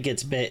Batista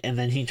gets bit and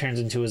then he turns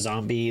into a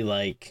zombie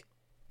like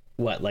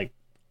what, like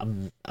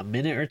a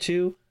minute or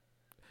two.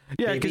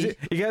 Yeah, because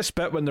he gets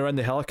bit when they're in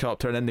the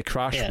helicopter, and then they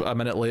crash a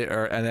minute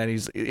later, and then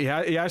he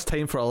has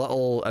time for a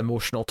little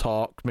emotional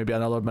talk, maybe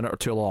another minute or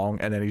two long,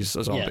 and then he's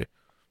a zombie. Yeah.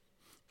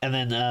 And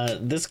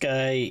then this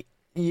guy,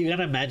 you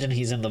gotta imagine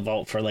he's in the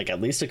vault for like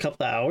at least a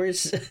couple of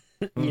hours,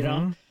 you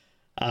know,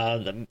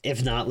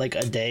 if not like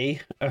a day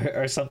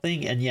or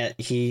something, and yet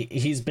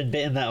he's been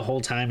bitten that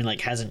whole time and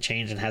like hasn't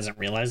changed and hasn't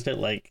realized it.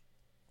 Like,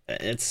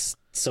 it's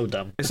so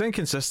dumb. It's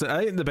inconsistent.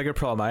 I think the bigger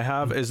problem I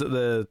have is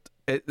that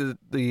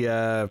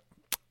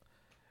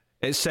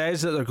it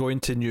says that they're going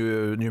to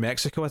New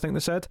Mexico, I think they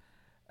said,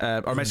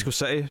 or Mexico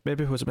City,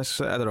 maybe. Was it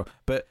Mexico City? I don't know.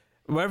 But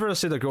wherever they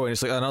say they're going,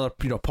 it's like another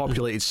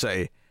populated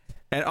city.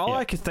 And all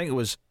I could think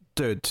was,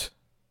 dude,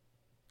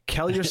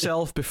 kill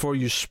yourself before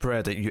you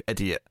spread it, you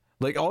idiot.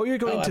 Like, all you're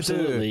going to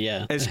do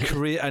is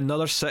create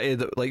another city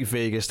that, like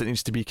Vegas, that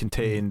needs to be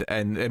contained,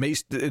 and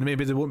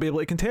maybe they won't be able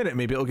to contain it.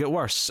 Maybe it'll get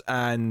worse,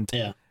 and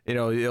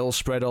it'll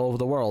spread all over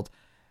the world.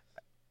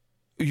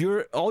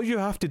 All you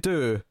have to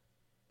do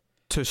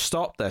to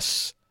stop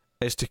this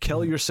is to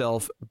kill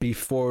yourself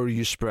before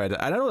you spread it.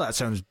 And I know that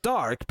sounds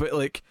dark, but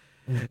like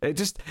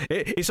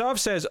he sort of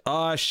says,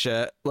 "Oh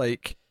shit,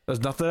 like there's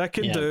nothing I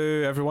can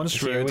do. Everyone's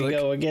screwed." Here we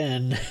go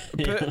again.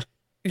 But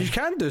you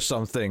can do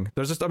something.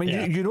 There's just, I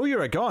mean, you know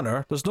you're a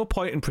goner. There's no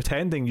point in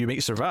pretending you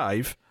might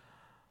survive.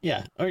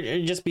 Yeah, or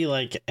just be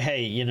like,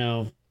 hey,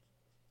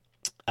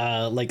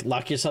 like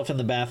lock yourself in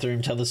the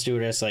bathroom. Tell the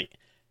stewardess, like,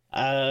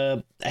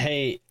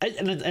 hey,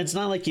 and it's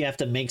not like you have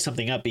to make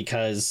something up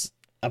because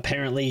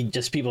apparently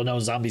just people know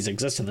zombies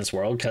exist in this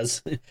world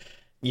because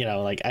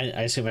like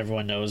I assume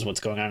everyone knows what's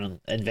going on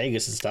in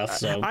Vegas and stuff.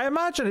 So I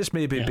imagine it's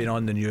maybe been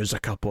on the news a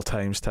couple of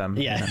times, Tim.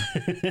 Yeah.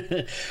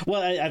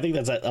 Well, I think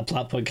that's a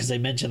plot point because they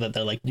mentioned that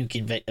they're like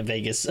nuking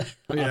Vegas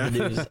on the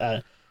news.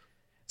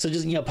 So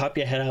just pop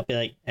your head up, be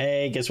like,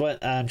 hey, guess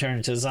what? I'm turning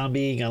into a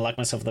zombie. Gonna lock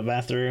myself in the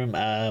bathroom.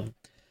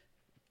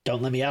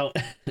 Don't let me out.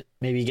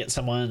 Maybe get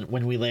someone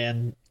when we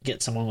land.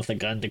 Get someone with a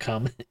gun to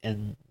come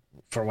and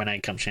for when I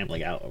come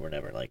shambling out or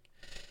whatever. Like.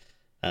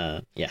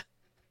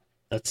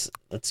 That's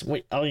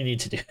what all you need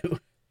to do.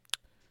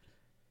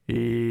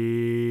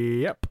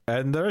 Yep,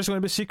 and there's going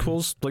to be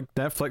sequels. Like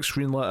Netflix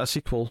greenlit a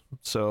sequel,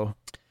 so.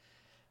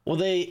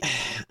 Well,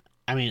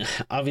 I mean,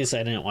 obviously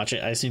I didn't watch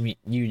it. I assume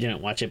you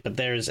didn't watch it, but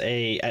there's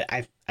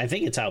I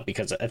think it's out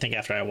because I think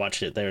after I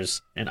watched it,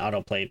 there's an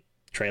autoplay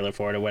trailer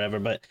for it or whatever.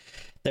 But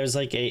there's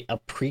like a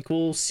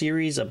prequel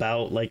series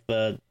about like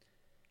the.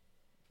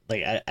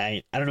 Like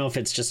I don't know if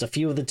it's just a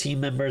few of the team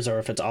members or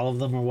if it's all of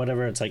them or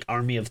whatever. It's like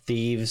Army of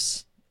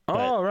Thieves.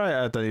 Oh right,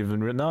 I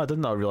did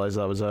not realize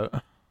that was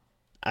out.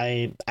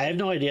 I have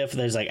no idea if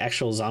there's like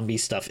actual zombie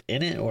stuff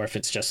in it or if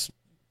it's just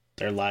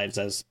their lives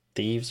as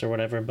thieves or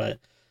whatever. But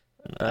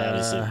I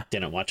obviously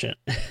didn't watch it.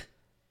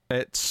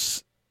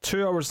 It's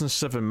 2 hours and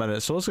 7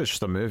 minutes, so it's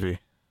just a movie.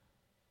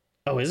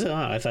 Oh, is it? Oh,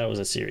 I thought it was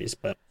a series,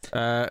 but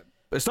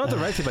it's not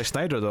directed by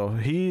Snyder though.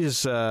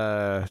 He's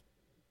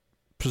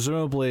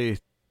presumably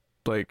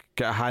like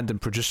get a hand in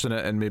producing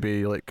it and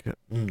maybe like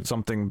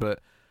something, but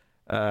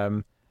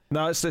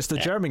no, it's the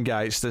German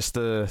guy. It's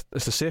the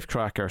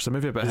Safecracker. So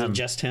maybe about him.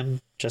 Just him.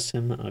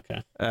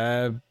 Okay.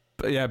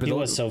 But yeah, but he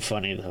was so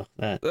funny though.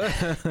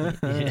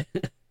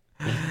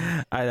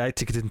 I like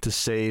to get into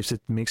saves. It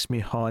makes me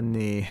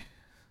horny.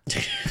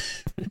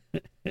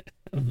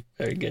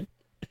 Very good.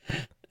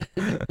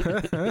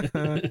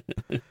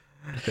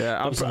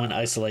 Yeah, someone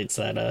isolates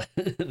that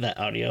that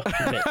audio.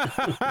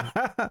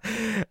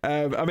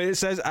 I mean, it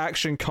says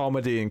action,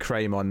 comedy, and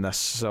crime on this,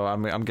 so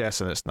I'm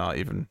guessing it's not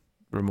even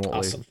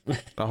remotely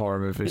a horror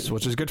movie,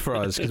 which is good for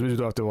us because we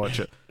don't have to watch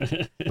it.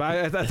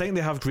 But I think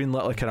they have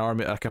greenlit like an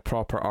army, like a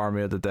proper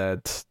Army of the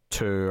Dead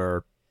 2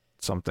 or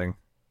something.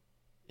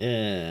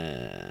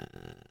 Yeah.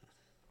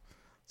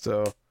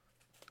 So,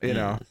 you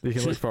can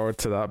look forward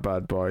to that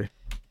bad boy.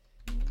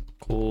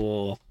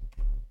 Cool.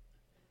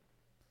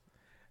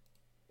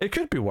 It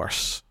could be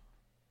worse.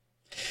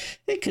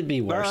 It could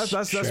be worse.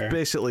 That's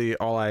basically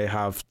all I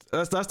have.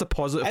 That's the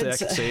positive thing I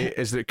can say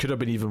is that it could have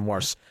been even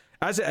worse.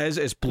 As it is,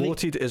 it's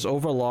bloated, it's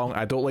overlong.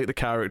 I don't like the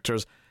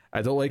characters.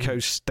 I don't like how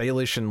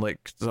stylish and like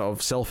sort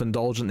of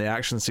self-indulgent the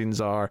action scenes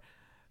are.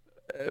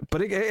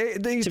 But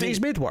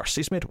he's made worse.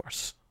 He's made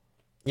worse.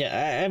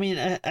 Yeah, I mean,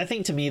 I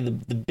think to me the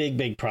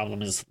big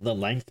problem is the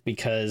length,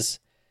 because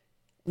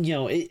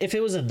if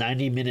it was a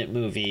 90-minute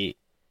movie,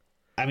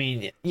 I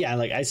mean, yeah,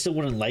 like I still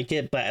wouldn't like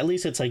it, but at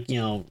least it's like,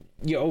 you're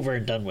over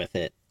and done with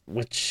it.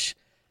 Which,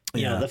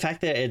 the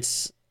fact that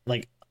it's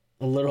like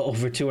a little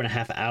over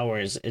 2.5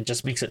 hours, it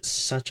just makes it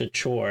such a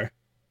chore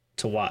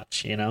to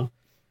watch. I think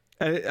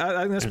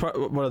that's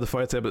one of the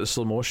funny things about the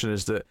slow motion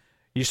is that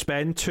you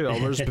spend 2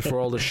 hours before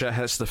all the shit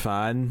hits the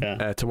fan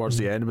towards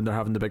the end when they're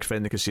having the big fight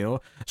in the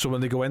casino. So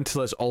when they go into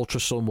this ultra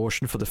slow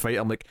motion for the fight,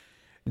 I'm like,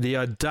 the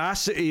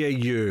audacity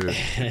of you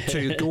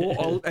to go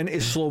all into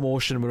slow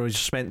motion when we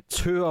just spent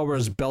 2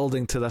 hours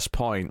building to this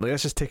point. Like,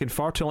 this is taking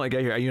far too long to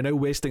get here, and you're now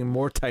wasting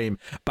more time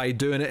by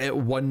doing it at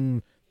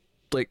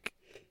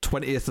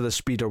 1/20th of the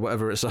speed or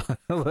whatever it's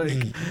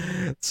like.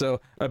 So,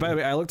 by the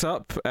way, I looked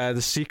up.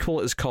 The sequel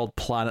is called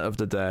Planet of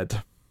the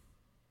Dead.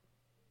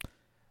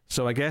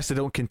 So I guess they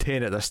don't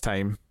contain it this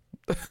time.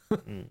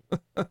 I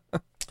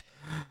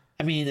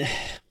mean,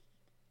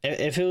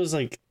 if it was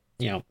like,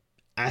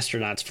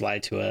 astronauts fly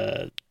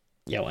to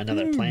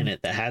another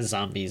planet that has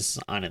zombies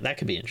on it, that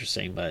could be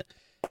interesting. But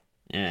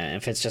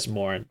if it's just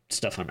more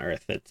stuff on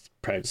Earth, it's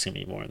probably just gonna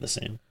be more of the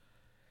same.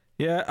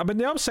 Yeah, I mean,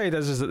 the upside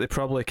is that they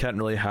probably can't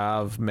really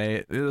have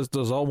many.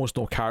 There's almost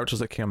no characters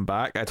that come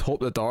back. I'd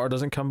hope the daughter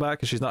doesn't come back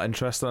because she's not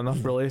interested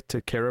enough really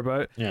to care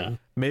about. Yeah,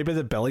 maybe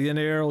the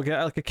billionaire will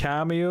get like a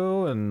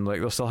cameo, and like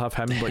they'll still have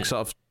him like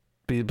sort of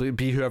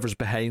be whoever's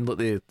behind like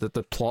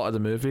the plot of the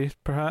movie.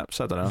 Perhaps,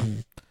 I don't know.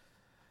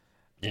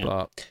 Yeah.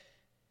 But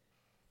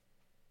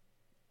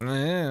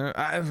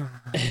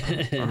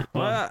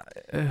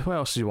what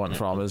else do you want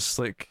from us?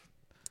 Like,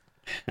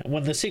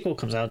 when the sequel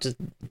comes out, just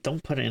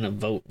don't put it in a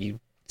vote,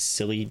 you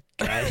silly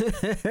guy.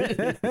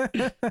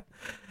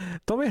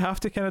 Don't we have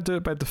to kind of do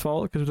it by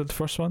default because we did the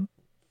first one?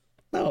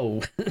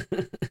 No.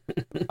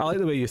 I like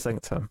the way you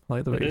think, Tim. I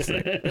like the way you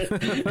think.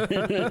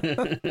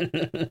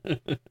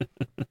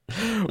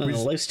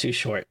 Life's too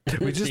short.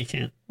 We just you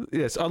can't.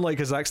 Yes, unlike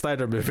a Zack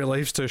Snyder movie,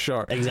 life's too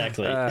short.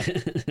 Exactly.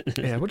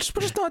 Yeah, we'll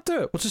just not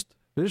do it. We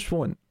just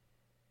won't.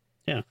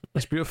 Yeah,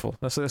 that's beautiful.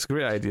 That's a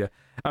great idea.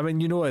 I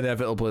mean,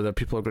 inevitably that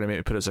people are going to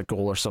make put it as a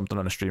goal or something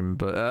on a stream,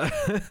 but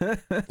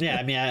yeah,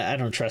 I mean, I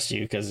don't trust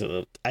you because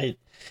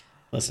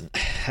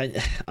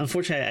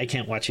unfortunately I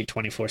can't watch you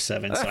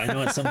 24/7, so I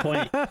know at some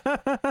point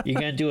you're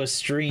gonna do a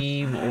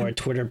stream or a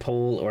Twitter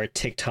poll or a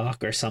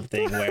TikTok or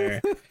something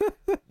where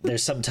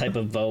there's some type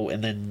of vote,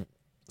 and then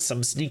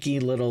some sneaky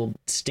little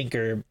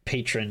stinker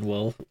patron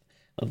will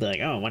be like,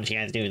 oh, why don't you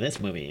guys do this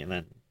movie, and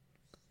then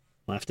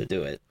we'll have to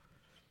do it.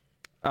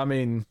 I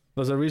mean,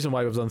 there's a reason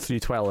why we've done 3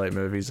 Twilight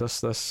movies.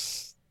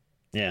 This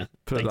yeah,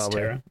 put thanks, it that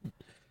Tara.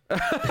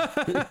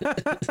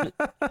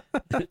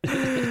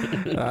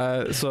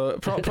 way. So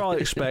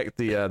probably expect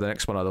the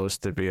next one of those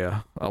to be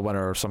a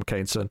winner of some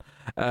kind soon.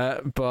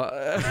 But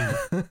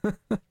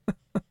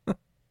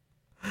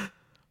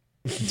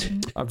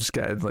I'm just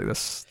getting like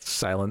this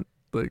silent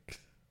like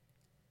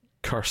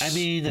curse. I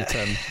mean,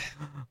 Tim.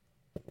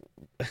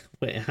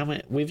 Wait, how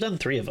many? We've done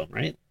 3 of them,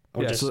 right?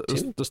 Or Yeah, just so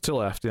 2? there's 2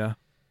 left. Yeah.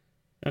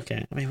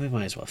 Okay, I mean, we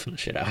might as well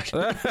finish it out.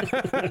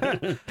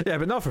 Yeah,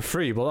 but not for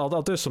free. But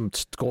I'll do some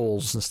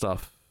goals and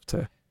stuff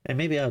too. And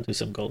maybe I'll do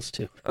some goals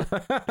too.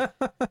 Yeah,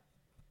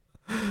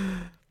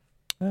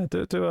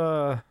 do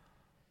a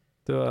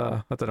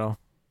I don't know,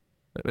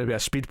 maybe a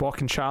speed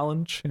walking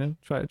challenge.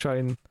 Try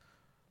and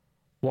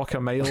walk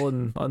a mile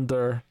in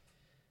under.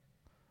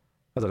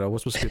 I don't know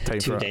what's a good time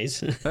 2 for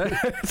days.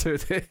 2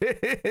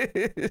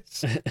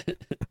 days.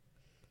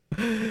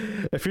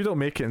 If you don't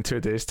make it in 2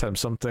 days, Tim,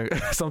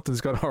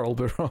 something's gone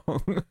horribly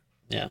wrong.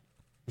 Yeah,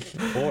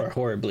 or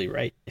horribly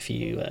right, if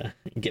you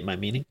get my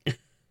meaning.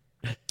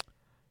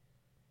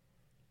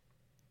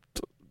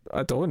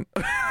 I don't.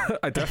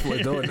 I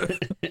definitely don't.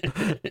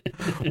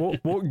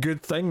 What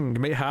good thing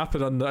might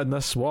happen on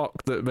this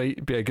walk that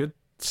might be a good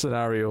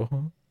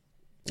scenario?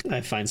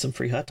 I find some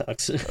free hot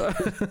dogs.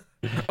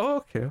 Oh,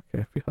 okay.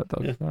 Free hot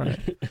dogs.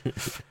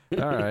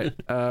 Yeah. All right.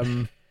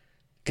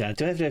 God,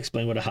 do I have to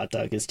explain what a hot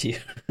dog is to you?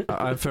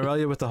 I'm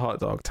familiar with the hot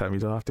dog, Tim. You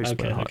don't have to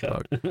explain hot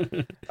dog.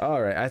 All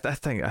right. I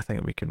think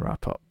we can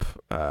wrap up.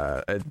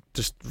 And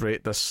just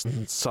rate this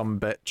some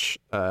bitch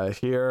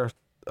here.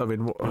 I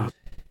mean,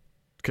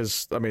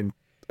 because is there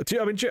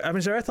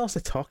anything else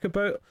to talk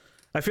about?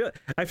 I feel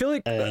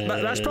like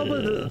that's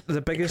probably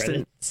the biggest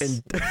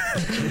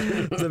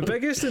the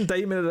biggest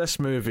indictment of this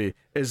movie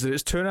is that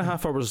it's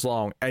 2.5 hours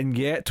long, and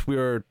yet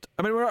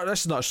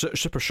this is not a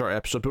super short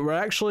episode, but we're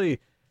actually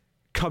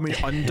coming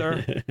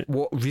under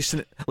what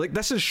recent, like,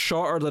 this is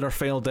shorter than our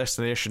Final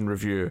Destination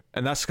review,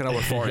 and that's kind of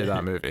what 40 of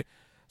that movie.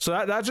 So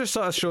that just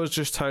sort of shows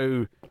just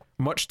how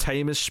much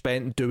time is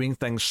spent doing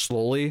things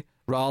slowly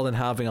rather than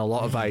having a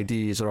lot of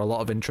ideas or a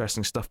lot of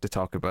interesting stuff to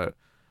talk about.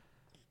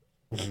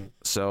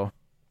 So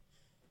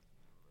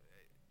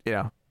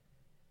yeah,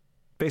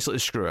 basically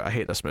screw it. I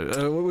hate this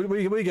movie. What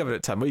do you give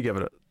it, Tim? What do you give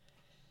it?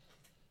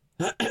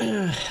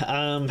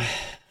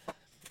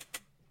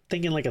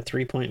 Thinking like a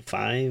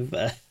 3.5.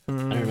 I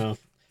don't know.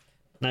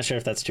 Not sure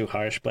if that's too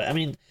harsh, but I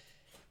mean,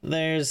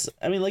 there's,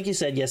 I mean, like you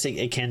said, yes,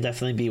 it can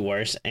definitely be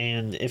worse.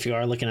 And if you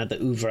are looking at the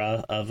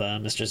oeuvre of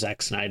Mr.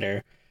 Zack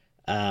Snyder,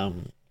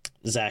 Zacky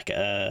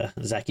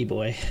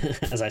Boy,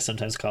 as I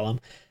sometimes call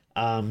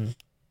him,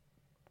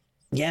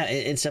 yeah,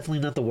 it's definitely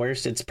not the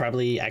worst. It's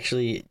probably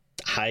actually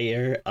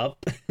higher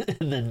up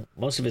than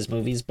most of his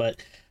movies,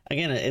 but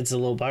again, it's a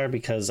low bar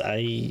because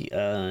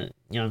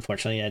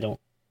unfortunately, I don't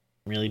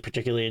really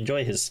particularly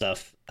enjoy his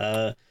stuff.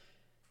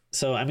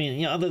 So, I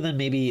mean, other than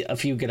maybe a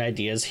few good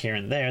ideas here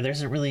and there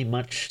isn't really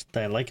much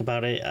that I like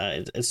about it.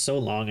 It's so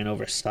long and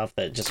over stuff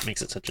that just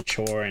makes it such a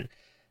chore and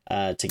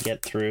to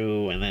get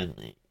through. And then,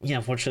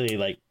 unfortunately,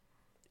 like,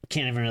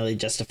 can't even really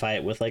justify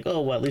it with like,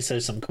 oh, well, at least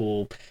there's some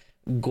cool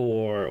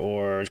gore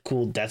or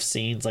cool death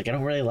scenes. Like, I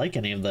don't really like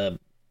any of the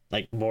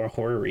like more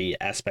horror-y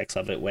aspects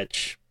of it,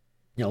 which,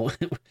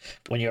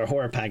 when you're a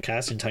horror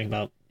podcast and talking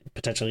about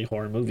potentially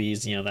horror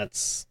movies,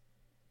 that's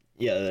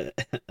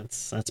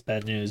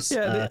bad news.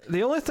 Yeah,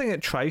 the only thing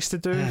it tries to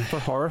do for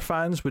horror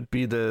fans would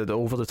be the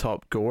over the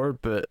top gore,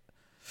 but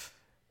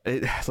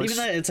even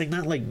that it's like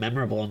not like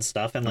memorable and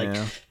stuff, and like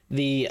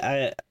the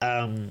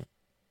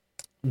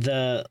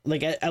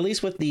like at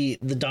least with the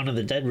Dawn of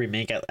the Dead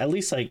remake, at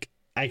least like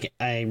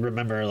I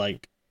remember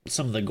like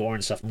some of the gore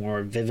and stuff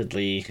more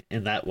vividly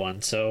in that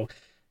one. So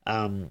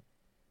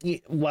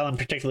while I'm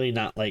particularly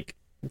not like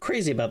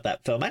crazy about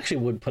that film, I actually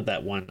would put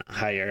that one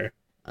higher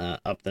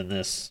up than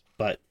this,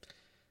 but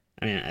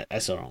I mean, I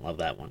still don't love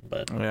that one.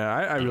 But yeah,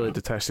 I really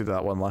detested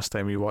that one last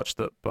time we watched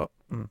it. But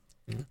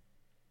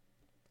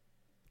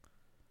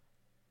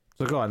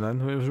so go on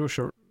then. We're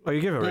sure. Oh,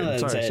 you give it a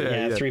rating. Sorry,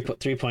 yeah,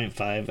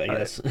 3.5, I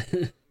guess.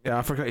 Yeah,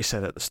 I forgot you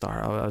said it at the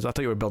start. I thought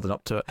you were building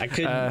up to it.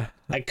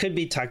 I could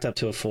be talked up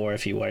to a 4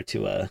 if you were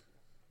to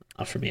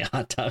offer me a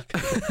hot dog.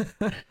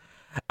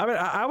 I mean,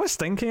 I was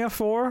thinking a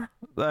 4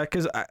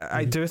 because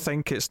I do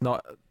think it's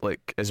not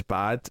like as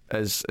bad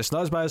as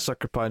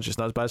Sucker Punch. It's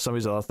not as bad as some of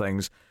these other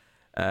things.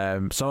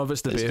 Some of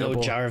it's debatable. There's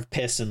no jar of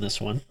piss in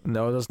this one.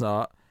 No, there's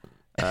not.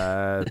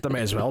 There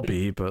may as well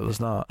be, but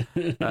there's not.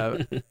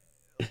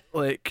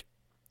 Like,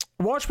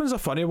 Watchmen's a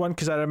funny one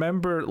because I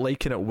remember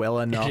liking it well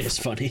enough. It's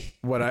funny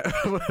when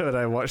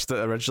I watched it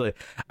originally.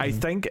 I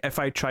think if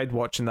I tried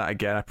watching that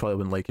again, I probably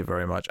wouldn't like it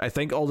very much. I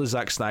think all the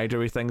Zack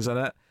Snyder-y things in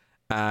it,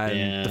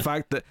 and the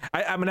fact that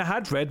I mean, I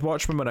had read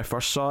Watchmen when I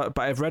first saw it,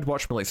 but I've read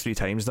Watchmen like 3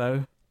 times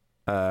now.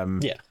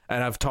 And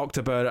I've talked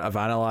about it. I've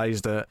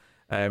analyzed it.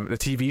 The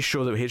TV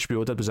show that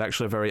HBO did was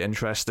actually a very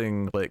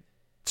interesting, like,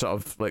 sort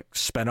of like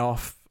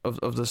spin-off of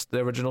the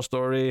original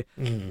story.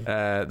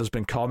 There's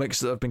been comics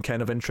that have been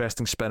kind of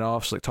interesting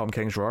spin-offs, like Tom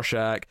King's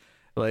Rorschach.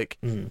 Like,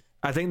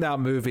 I think that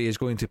movie is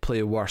going to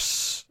play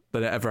worse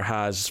than it ever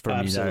has for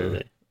me now.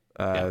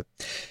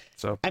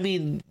 So I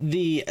mean,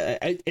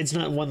 it's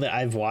not one that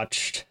I've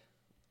watched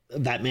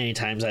that many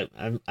times.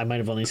 I might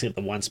have only seen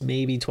it once,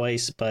 maybe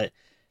twice, but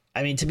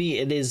I mean, to me,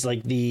 it is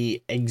like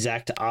the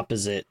exact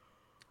opposite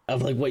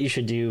of like what you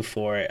should do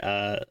for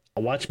a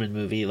Watchmen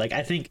movie. Like,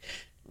 I think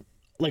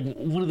like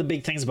one of the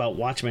big things about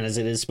Watchmen is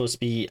it is supposed to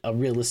be a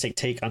realistic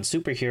take on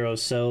superheroes.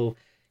 So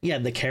yeah,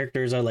 the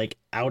characters are like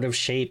out of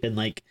shape and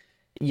like,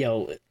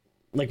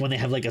 like when they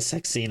have like a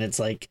sex scene, it's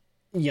like,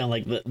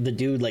 like the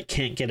dude like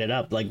can't get it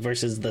up, like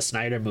versus the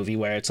Snyder movie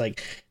where it's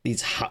like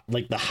these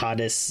like the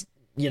hottest,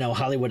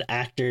 Hollywood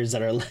actors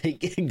that are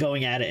like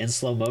going at it in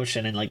slow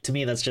motion. And like, to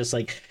me, that's just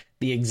like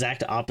the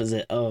exact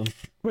opposite of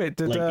what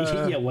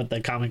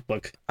the comic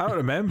book. I don't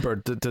remember.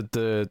 Did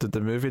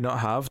the movie not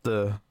have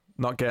the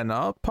not getting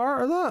up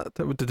part of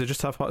that? Did they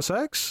just have hot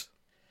sex?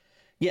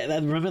 Yeah,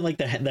 remember, like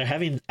they're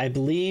having. I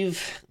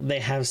believe they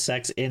have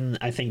sex in.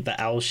 I think the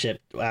owl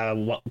ship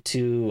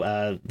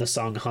to the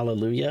song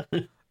Hallelujah.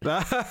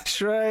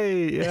 That's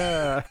right.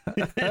 Yeah.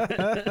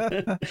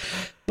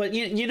 But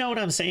you know what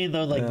I'm saying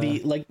though, like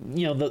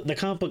the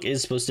comic book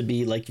is supposed to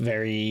be like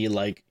very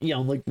like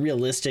like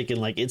realistic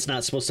and like it's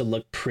not supposed to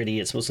look pretty.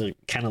 It's supposed to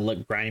kind of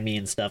look grimy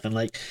and stuff. And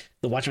like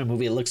the Watchmen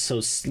movie, it looks so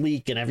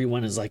sleek and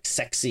everyone is like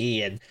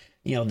sexy and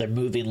they're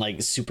moving like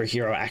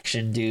superhero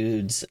action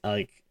dudes,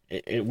 like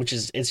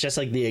it's just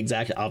like the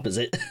exact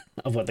opposite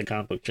of what the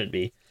comic book should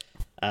be,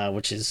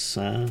 which is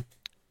one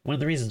of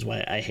the reasons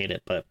why I hate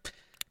it. But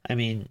I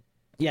mean,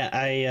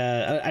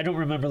 yeah, I don't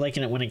remember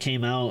liking it when it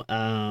came out.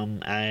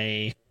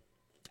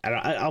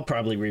 I'll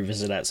probably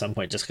revisit it at some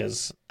point just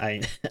because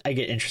I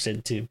get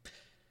interested to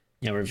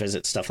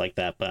revisit stuff like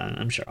that. But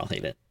I'm sure I'll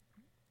hate it.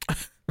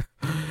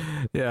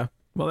 Yeah,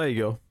 well, there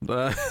you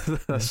go.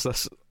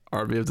 That's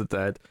Army of the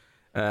Dead.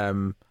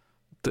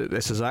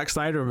 It's a Zack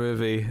Snyder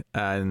movie,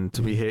 and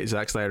we hate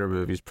Zack Snyder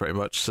movies pretty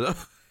much. So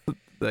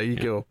there you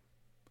go.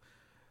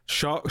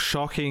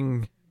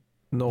 Shocking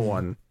no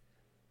one.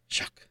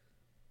 Shock.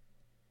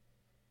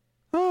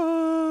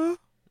 I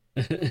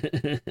don't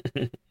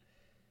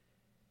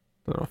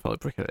know if I'll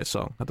break out a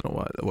song. I don't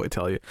know what to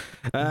tell you.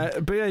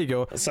 But there you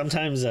go.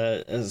 Sometimes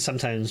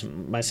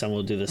my son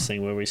will do this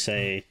thing where we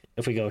say,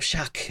 if we go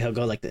shock, he'll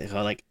go like this.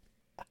 He'll like.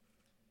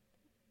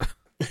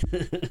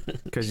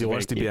 Because he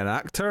wants to be an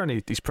actor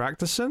and he's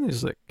practicing.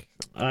 He's like,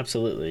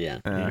 absolutely,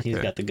 yeah. He's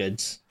got the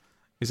goods.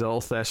 He's a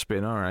little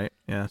thespian, all right.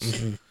 Yes.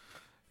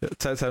 Mm-hmm.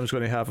 Tim's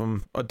going to have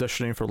him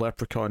auditioning for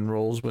leprechaun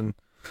roles when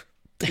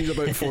he's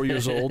about 4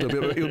 years old.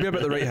 He'll be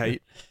about the right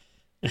height.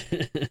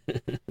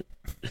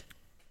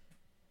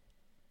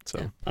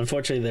 So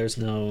unfortunately, there's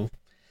no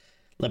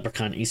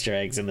leprechaun Easter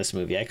eggs in this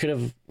movie. I could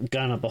have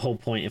gone up a whole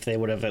point if they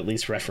would have at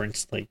least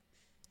referenced like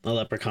a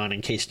leprechaun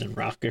encased in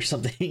rock or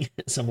something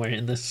somewhere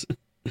in this.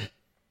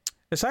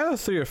 It's either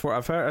 3 or 4.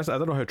 I've heard. I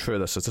don't know how true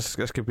this is.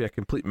 This could be a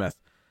complete myth,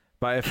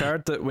 but I've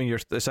heard that when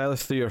it's either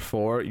 3 or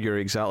 4, you're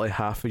exactly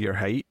half of your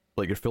height,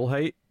 like your full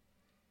height.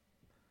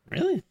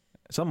 Really?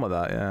 Something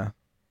like that. Yeah.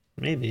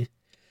 Maybe.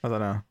 I don't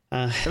know.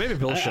 It may be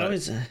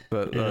bullshit.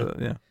 But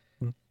yeah.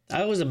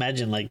 I always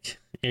imagine like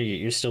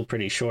you're still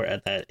pretty short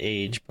at that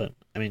age, but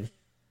I mean,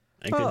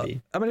 it could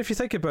be. I mean, if you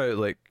think about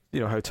like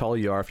how tall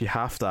you are, if you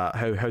half that,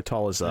 how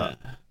tall is that?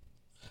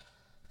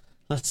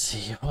 Let's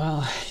see.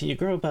 Well, you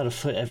grow about a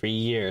foot every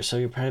year, so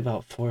you're probably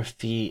about 4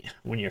 feet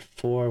when you're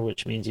 4,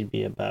 which means you'd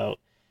be about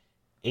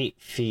 8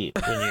 feet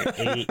when you're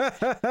 8.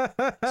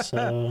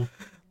 So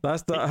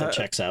that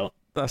checks out.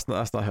 That's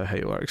not how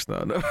height works.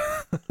 No.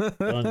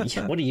 Well,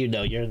 what do you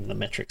know? You're in the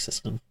metric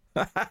system.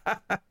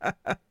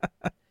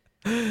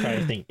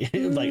 Probably think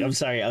like, I'm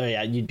sorry. Oh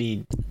yeah, you'd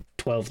be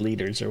 12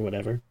 liters or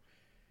whatever.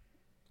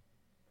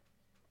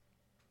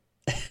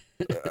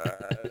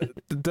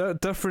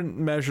 Different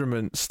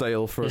measurement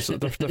style for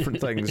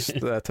different things,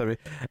 Timmy.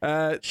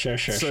 Sure.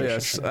 So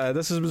yes,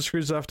 this has been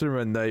Scrooge After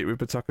Midnight. We've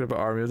been talking about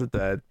Army of the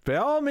Dead. By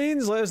all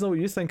means, let us know what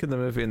you think of the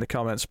movie in the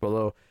comments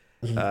below.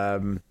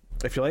 Mm-hmm.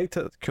 If you liked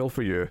it, cool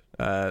for you.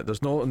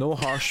 There's no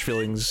harsh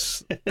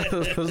feelings.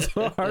 There's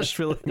no harsh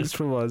feelings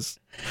from us.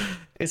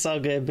 It's all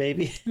good,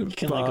 baby. You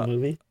can like a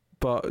movie,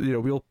 but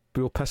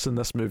we'll piss in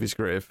this movie's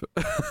grave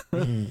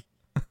and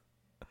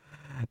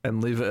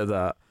leave it at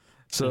that.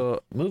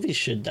 So movies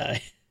should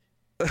die.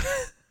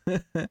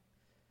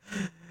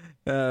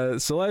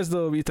 So let us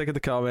know what you think in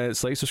the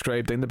comments. Like,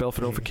 subscribe, ding the bell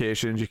for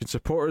notifications. You can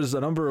support us a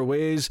number of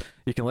ways.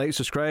 You can like,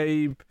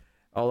 subscribe,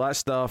 all that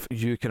stuff.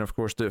 You can of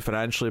course do it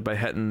financially by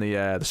hitting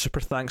the super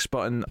thanks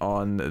button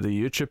on the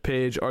YouTube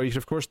page, or you can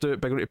of course do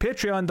it by going to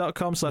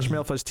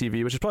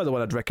patreon.com/MailFuzzTV, which is probably the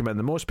one I'd recommend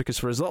the most, because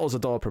for as little as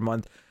 $1 per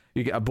month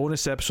you get a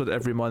bonus episode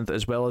every month,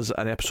 as well as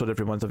an episode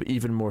every month of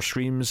even more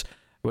streams,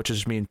 which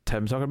is me and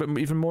Tim talking about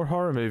even more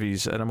horror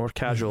movies in a more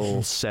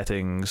casual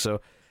setting.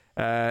 So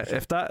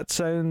if that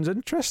sounds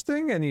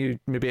interesting and you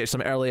maybe get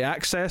some early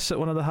access at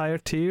one of the higher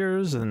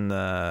tiers and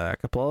a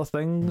couple other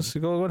things,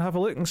 go and have a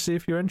look and see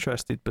if you're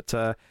interested. But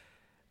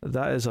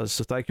that is us.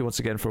 So thank you once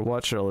again for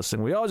watching or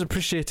listening. We always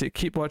appreciate it.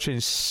 Keep watching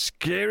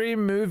scary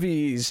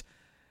movies.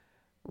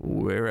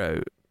 We're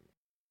out.